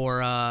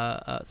for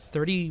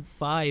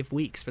 35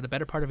 weeks, for the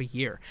better part of a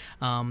year.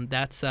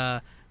 That's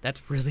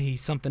really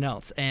something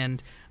else.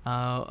 And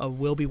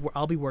I'll be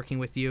working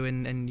with you,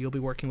 and you'll be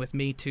working with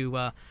me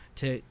to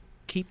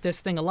keep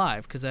this thing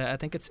alive, because I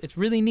think it's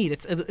really neat.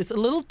 It's a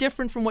little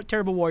different from what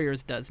Terrible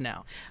Warriors does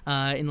now.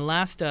 In the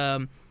last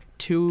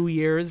 2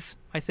 years,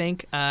 I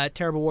think,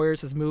 Terrible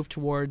Warriors has moved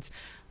towards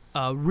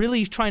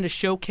really trying to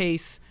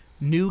showcase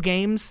new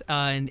games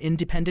and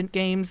independent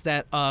games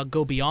that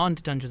go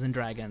beyond Dungeons and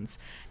Dragons.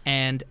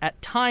 And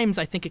at times,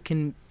 I think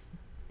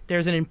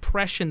there's an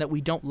impression that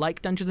we don't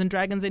like Dungeons and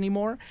Dragons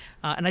anymore,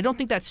 and I don't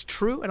think that's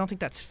true. I don't think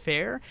that's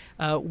fair.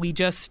 We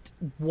just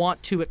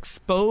want to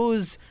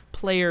expose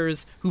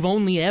players who've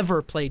only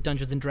ever played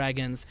Dungeons and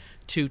Dragons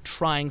to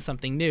trying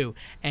something new.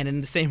 And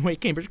in the same way,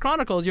 Cambridge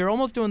Chronicles, you're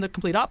almost doing the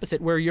complete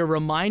opposite, where you're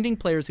reminding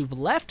players who've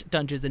left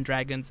Dungeons and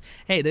Dragons,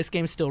 hey, this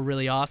game's still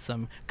really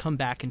awesome. Come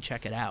back and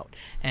check it out.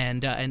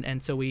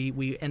 And so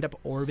we end up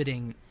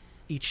orbiting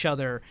each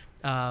other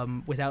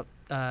without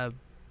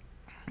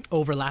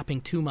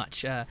overlapping too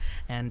much,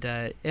 and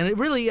it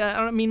really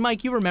I mean,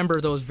 Mike, you remember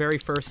those very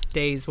first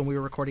days when we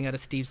were recording out of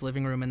Steve's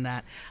living room, and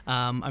that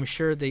I'm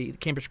sure the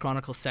Cambridge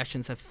Chronicles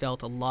sessions have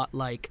felt a lot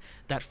like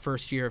that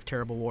first year of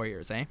Terrible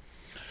Warriors, eh?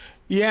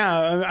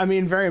 Yeah, I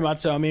mean, very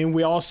much so. I mean,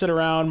 we all sit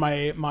around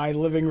my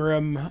living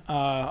room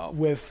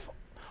with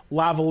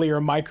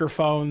lavalier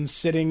microphones,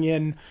 sitting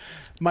in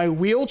my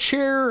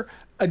wheelchair,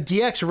 a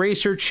DX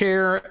Racer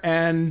chair,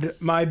 and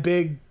my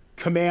big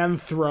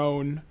command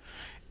throne,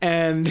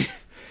 and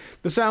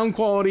the sound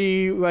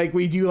quality, like,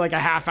 we do like a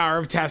half hour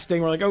of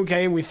testing. We're like,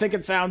 okay, we think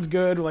it sounds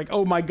good. We're like,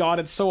 oh my God,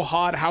 it's so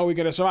hot. How are we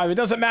going to survive? It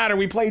doesn't matter.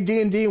 We play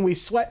D&D and we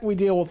sweat and we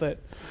deal with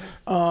it.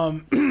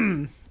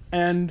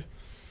 And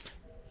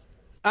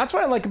that's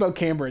what I like about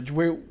Cambridge.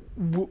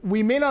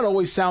 We may not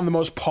always sound the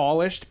most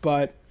polished,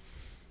 but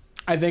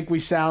I think we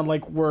sound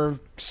like we're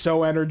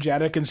so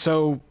energetic and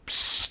so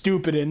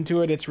stupid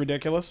into it. It's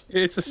ridiculous.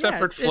 It's a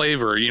separate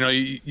flavor.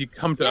 You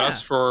come to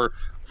us for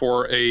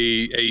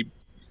a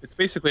it's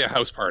basically a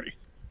house party.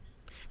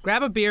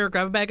 Grab a beer,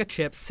 grab a bag of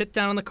chips, sit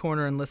down in the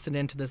corner and listen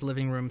into this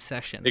living room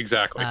session.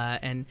 Exactly.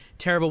 And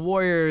Terrible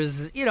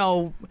Warriors,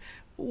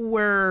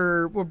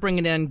 we're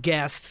bringing in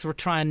guests, we're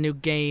trying new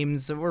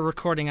games, we're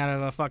recording out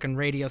of a fucking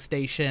radio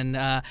station.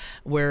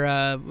 We're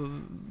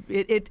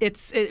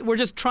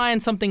just trying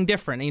something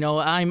different.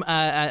 I'm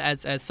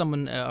as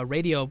someone, a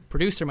radio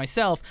producer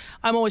myself,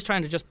 I'm always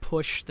trying to just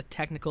push the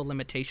technical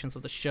limitations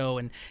of the show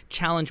and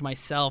challenge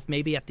myself,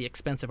 maybe at the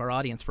expense of our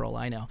audience, for all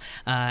I know.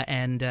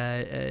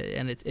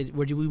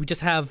 We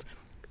just have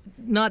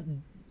not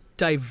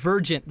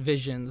divergent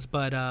visions,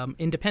 but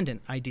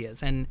independent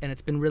ideas, and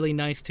it's been really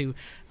nice to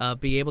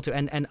be able to.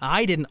 And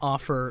I didn't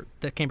offer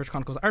the Cambridge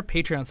Chronicles; our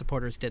Patreon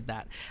supporters did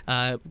that.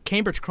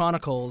 Cambridge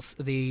Chronicles,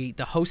 the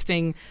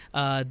hosting,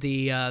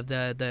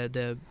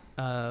 the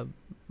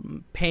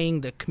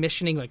paying, the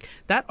commissioning, like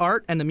that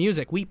art and the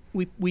music, we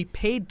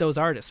paid those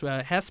artists.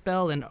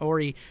 Hespel and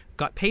Ori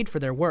got paid for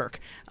their work,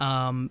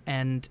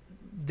 and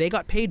they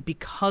got paid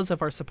because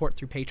of our support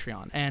through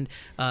Patreon. And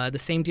the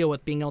same deal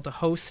with being able to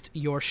host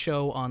your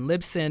show on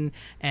Libsyn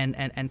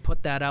and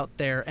put that out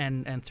there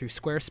and through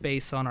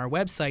Squarespace on our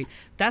website.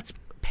 That's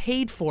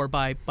paid for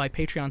by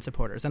Patreon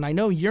supporters. And I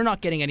know you're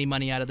not getting any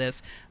money out of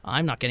this.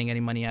 I'm not getting any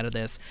money out of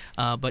this.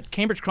 But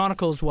Cambridge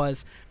Chronicles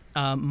was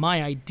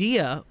my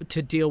idea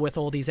to deal with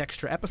all these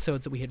extra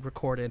episodes that we had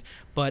recorded,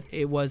 but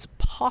it was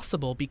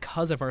possible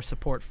because of our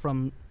support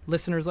from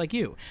listeners like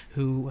you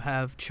who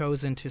have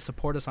chosen to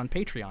support us on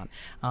Patreon.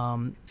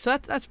 So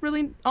that's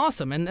really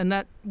awesome, and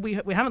that we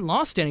haven't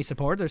lost any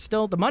support. There's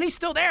still, the money's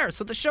still there,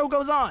 so the show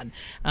goes on.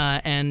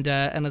 And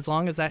as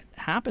long as that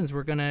happens,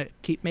 we're gonna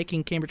keep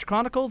making Cambridge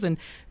Chronicles. And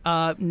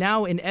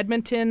now in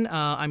Edmonton,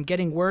 I'm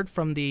getting word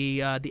from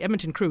the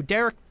Edmonton crew.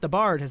 Derek the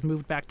Bard has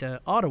moved back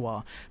to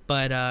Ottawa,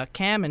 but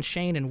Cam and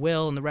Shane and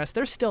Will and the rest,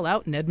 they're still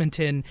out in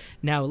Edmonton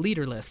now,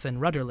 leaderless and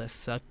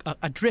rudderless,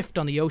 adrift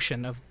on the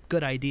ocean of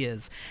good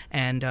ideas,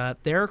 and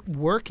they're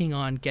working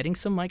on getting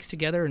some mics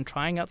together and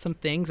trying out some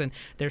things, and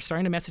they're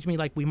starting to message me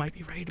like, we might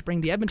be ready to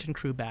bring the Edmonton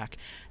crew back,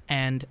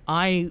 and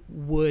I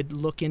would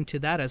look into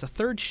that as a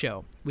third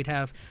show. We'd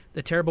have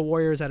the Terrible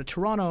Warriors out of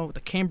Toronto, the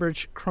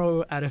Cambridge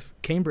crew out of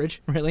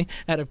Cambridge, really,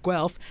 out of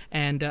Guelph,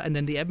 and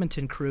then the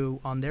Edmonton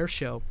crew on their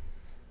show.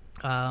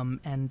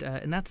 And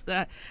that's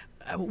that.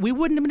 We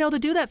wouldn't have been able to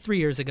do that 3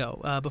 years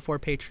ago before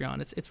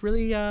Patreon. It's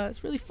really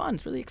fun.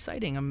 It's really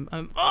exciting.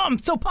 I'm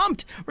so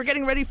pumped. We're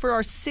getting ready for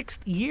our 6th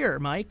year,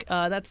 Mike.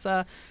 That's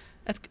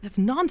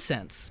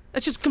nonsense.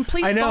 That's just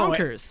complete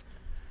bonkers.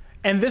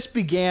 And this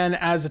began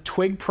as a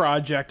Twig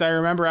project. I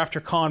remember after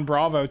Con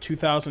Bravo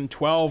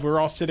 2012, we were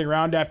all sitting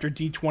around after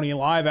D20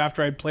 Live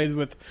after I'd played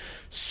with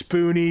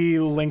Spoonie,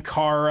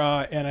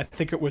 Linkara, and I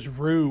think it was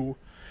Rue,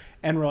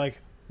 and we're like,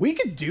 we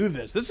could do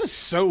this. This is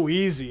so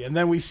easy. And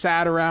then we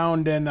sat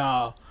around and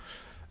I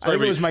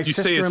think it was my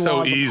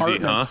sister-in-law's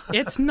apartment. Huh?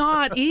 It's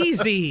not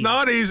easy.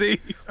 Not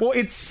easy. Well,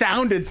 it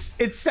sounded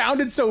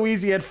so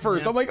easy at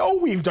first. Yeah. I'm like, oh,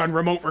 we've done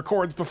remote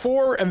records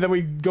before, and then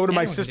we go to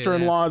my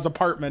sister-in-law's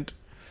apartment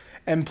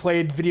and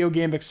played video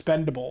game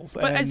Expendables.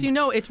 But as you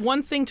know, it's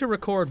one thing to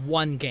record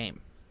one game.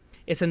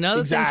 It's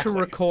another thing to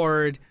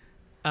record.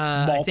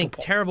 I think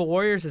Terrible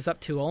Warriors is up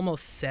to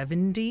almost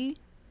 70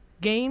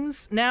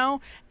 games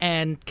now,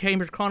 and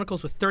Cambridge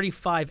Chronicles with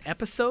 35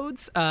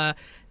 episodes.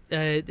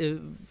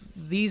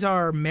 These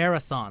are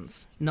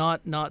marathons,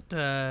 not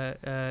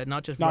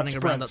just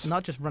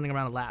running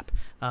around a lap.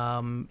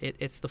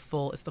 It's the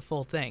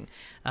full thing.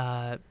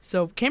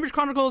 So Cambridge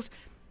Chronicles,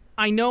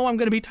 I know I'm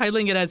going to be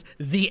titling it as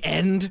The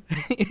End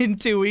in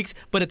 2 weeks,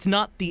 but it's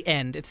not the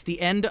end. It's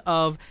the end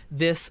of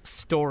this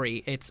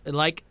story. It's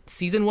like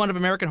season 1 of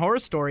American Horror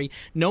Story.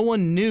 No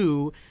one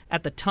knew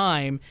at the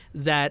time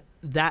that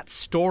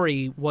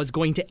story was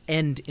going to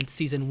end in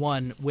season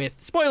 1 with,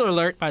 spoiler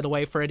alert, by the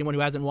way, for anyone who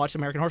hasn't watched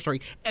American Horror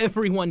Story,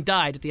 everyone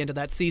died at the end of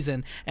that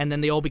season, and then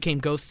they all became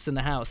ghosts in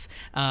the house.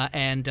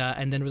 And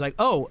then it was like,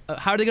 how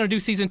are they going to do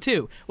season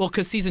 2? Well,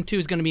 because season 2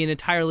 is going to be an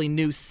entirely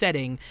new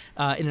setting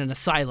in an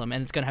asylum,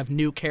 and it's going to have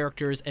new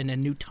characters and a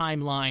new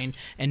timeline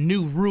and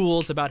new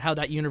rules about how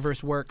that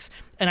universe works.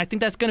 And I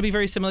think that's going to be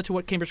very similar to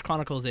what Cambridge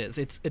Chronicles is.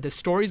 The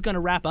story's going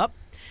to wrap up,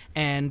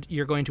 and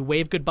you're going to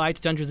wave goodbye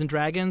to Dungeons &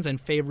 Dragons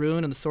and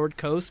Faerun and the Sword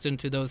Coast and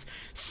to those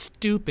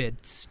stupid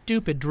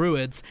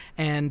druids,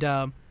 and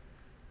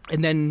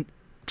then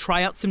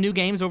try out some new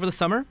games over the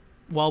summer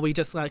while we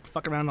just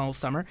fuck around all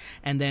summer.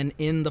 And then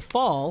in the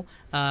fall,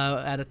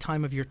 at a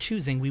time of your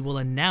choosing, we will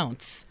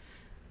announce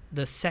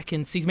the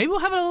second season. Maybe we'll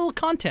have a little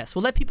contest.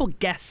 We'll let people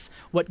guess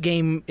what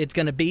game it's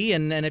going to be,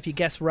 and if you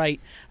guess right,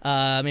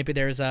 maybe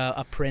there's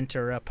a print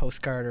or a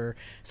postcard or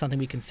something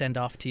we can send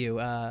off to you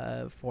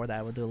for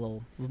that.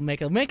 We'll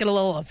make it a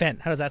little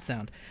event. How does that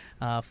sound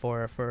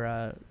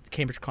for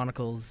Cambridge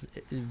Chronicles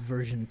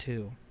version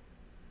 2?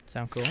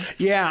 Sound cool?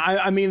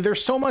 Yeah, I mean,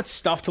 there's so much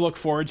stuff to look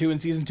forward to in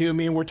season 2. I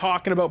mean, we're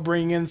talking about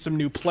bringing in some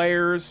new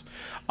players.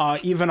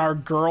 Even our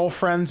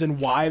girlfriends and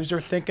wives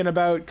are thinking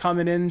about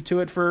coming into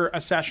it for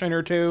a session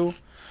or two.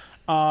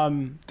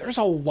 There's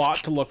a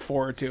lot to look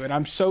forward to, and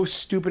I'm so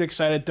stupid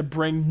excited to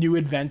bring new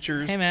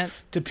adventures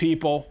to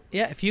people.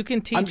 Yeah, if you can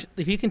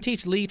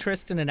teach Lee,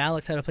 Tristan, and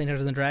Alex how to play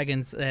Dungeons and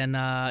Dragons, then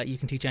you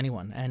can teach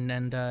anyone.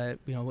 And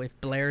if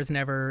Blair's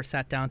never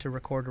sat down to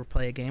record or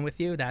play a game with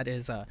you, that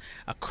is a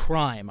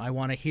crime. I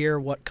want to hear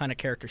what kind of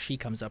character she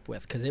comes up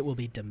with, because it will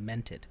be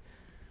demented.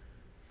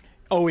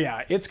 Oh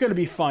yeah, it's going to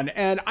be fun.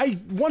 And I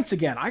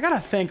got to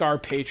thank our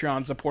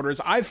Patreon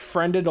supporters. I've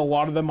friended a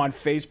lot of them on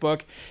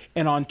Facebook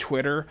and on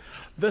Twitter.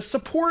 The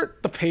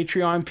support the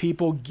Patreon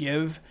people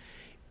give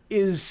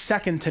is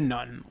second to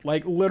none.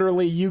 Like,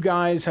 literally, you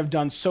guys have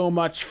done so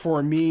much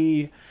for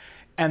me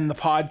and the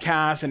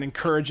podcast, and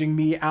encouraging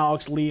me,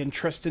 Alex, Lee, and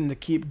Tristan to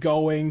keep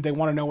going. They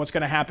want to know what's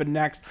going to happen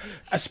next.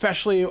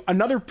 Especially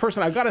another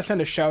person I've got to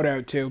send a shout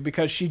out to,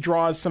 because she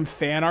draws some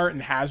fan art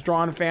and has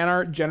drawn fan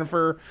art.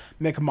 Jennifer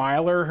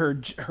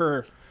McMyler.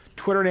 Her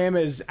Twitter name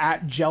is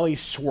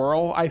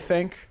 @JellySwirl, I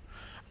think.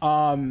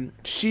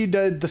 She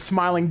did the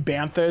Smiling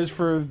Banthas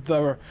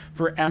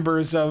for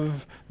Embers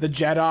of the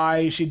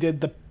Jedi. She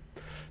did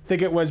I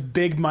think it was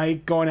Big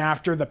Mike going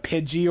after the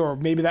Pidgey, or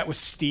maybe that was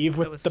Steve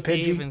with the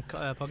Pidgey. Steve and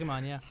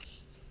Pokemon, yeah.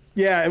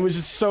 Yeah, it was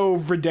just so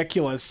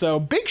ridiculous. So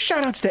big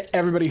shout outs to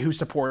everybody who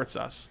supports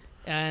us.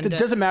 And It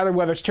doesn't matter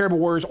whether it's Terrible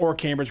Warriors or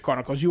Cambridge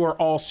Chronicles. You are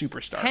all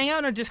superstars. hang out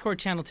on our Discord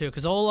channel too,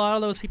 because a lot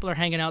of those people are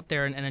hanging out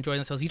there and enjoying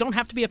themselves. You don't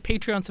have to be a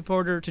Patreon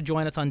supporter to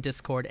join us on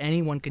Discord.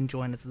 Anyone can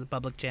join us as a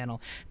public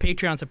channel.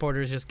 Patreon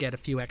supporters just get a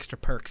few extra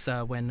perks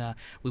when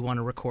we want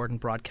to record and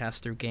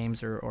broadcast through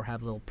games or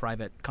have little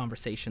private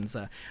conversations.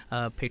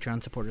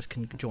 Patreon supporters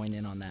can join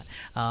in on that.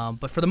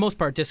 But for the most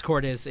part,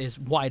 Discord is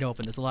wide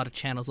open. There's a lot of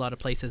channels, a lot of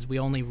places. We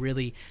only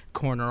really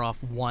corner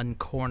off one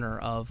corner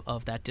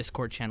of that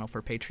Discord channel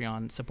for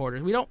Patreon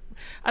supporters.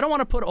 I don't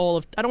want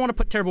to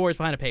put Terrible Warriors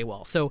behind a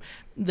paywall. So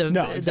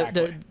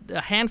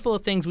the handful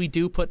of things we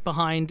do put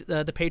behind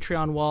the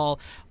Patreon wall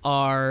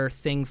are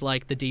things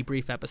like the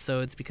debrief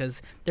episodes,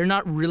 because they're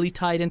not really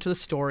tied into the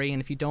story,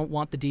 and if you don't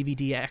want the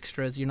DVD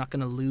extras, you're not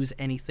going to lose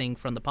anything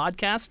from the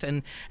podcast,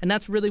 and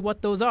that's really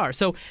what those are.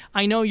 So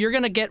I know you're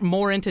going to get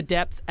more into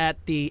depth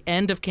at the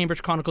end of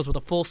Cambridge Chronicles with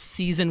a full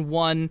season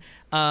 1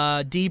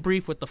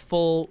 debrief with the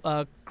full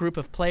group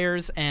of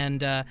players,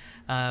 and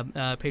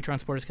Patreon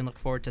supporters can look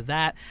forward to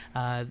that.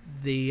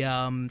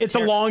 It's a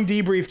long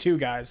debrief too,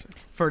 guys.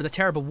 For the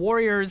Terrible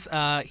Warriors,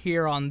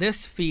 here on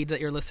this feed that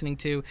you're listening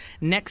to,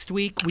 next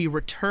week we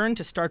return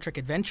to Star Trek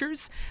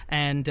Adventures,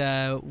 and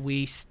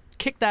we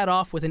kick that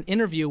off with an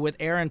interview with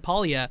Aaron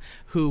Polya,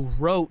 who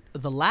wrote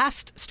the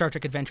last Star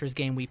Trek Adventures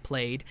game we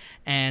played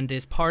and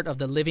is part of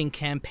the Living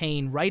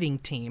Campaign writing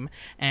team,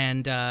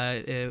 and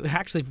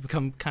actually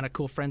become kind of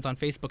cool friends on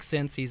Facebook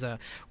since. He's a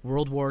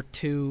World War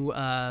II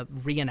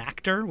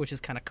reenactor, which is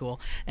kind of cool,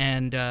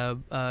 and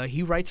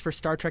he writes for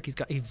Star Trek. He's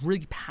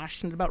really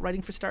passionate about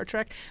writing for Star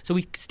Trek. So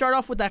we start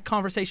off with that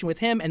conversation with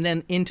him, and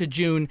then into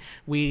June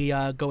we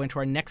go into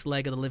our next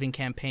leg of the Living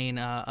Campaign,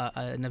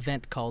 an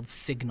event called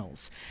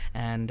Signals,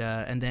 and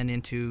then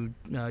into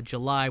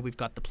July we've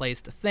got the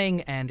Plays the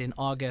Thing, and in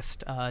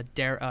August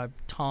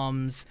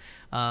Tom's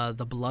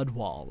The Blood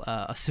Wall,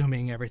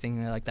 assuming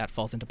everything like that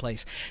falls into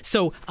place.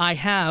 So I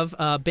have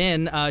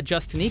been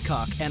Justin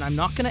Eacock, and I'm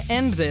not going to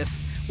end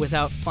this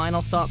without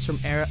final thoughts from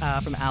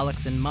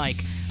Alex and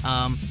Mike.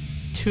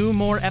 2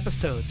 more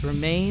episodes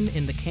remain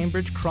in the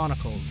Cambridge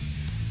Chronicles.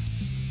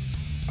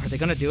 Are they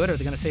going to do it? Are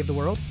they going to save the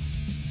world?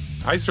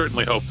 I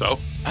certainly hope so.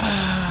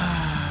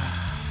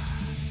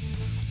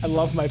 I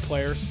love my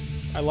players.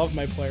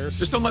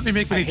 Just don't let me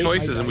make any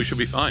choices and we should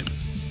be fine.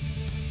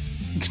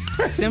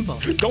 Simple.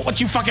 Don't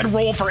let you fucking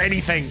roll for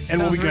anything and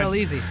we'll be good. Real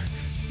easy.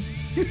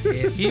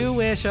 If you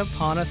wish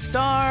upon a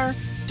star,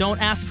 don't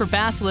ask for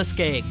basilisk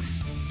eggs.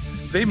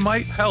 They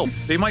might help.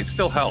 They might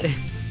still help.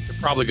 They're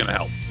probably going to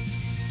help.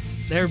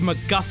 They're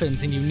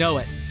MacGuffins, and you know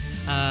it.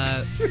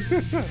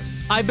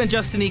 I've been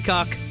Justin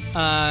Eacock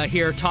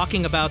here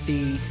talking about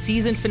the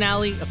season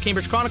finale of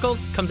Cambridge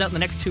Chronicles. Comes out in the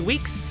next 2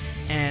 weeks.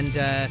 And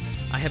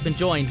I have been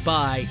joined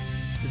by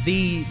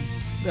the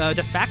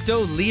de facto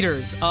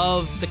leaders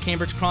of the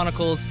Cambridge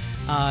Chronicles,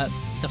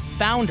 the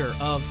founder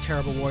of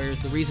Terrible Warriors,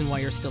 the reason why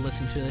you're still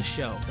listening to this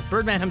show, the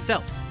Birdman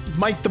himself.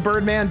 Mike the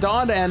Birdman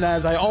Dodd, and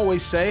as I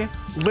always say,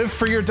 live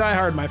free or die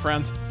hard, my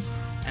friends.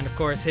 And of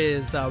course,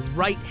 his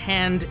right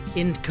hand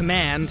in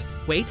command.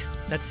 Wait,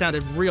 that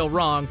sounded real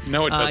wrong.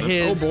 No, it doesn't.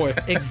 His Oh, boy.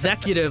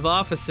 executive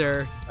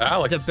officer,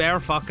 Alex. the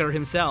Bearfucker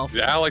himself.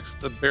 Alex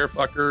the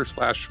Bearfucker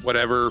 /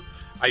 whatever.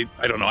 I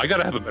don't know. I got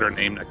to have a better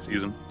name next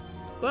season.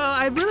 Well,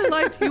 I really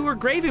liked you were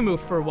Gravy Moof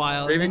for a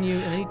while, and then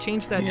you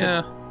changed that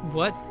to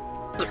what?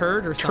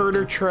 Turd or something? Turd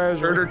or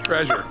treasure. Turd or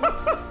treasure.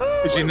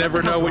 Because you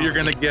never know what you're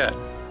going to get.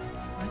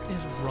 What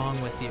is wrong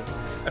with you?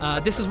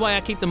 This is why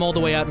I keep them all the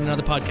way out in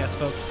another podcast,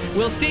 folks.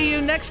 We'll see you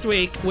next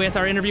week with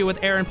our interview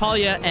with Aaron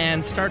Polya,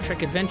 and Star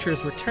Trek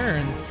Adventures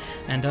returns.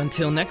 And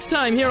until next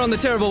time, here on the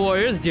Terrible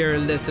Warriors, dear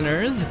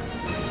listeners,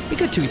 be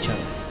good to each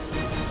other.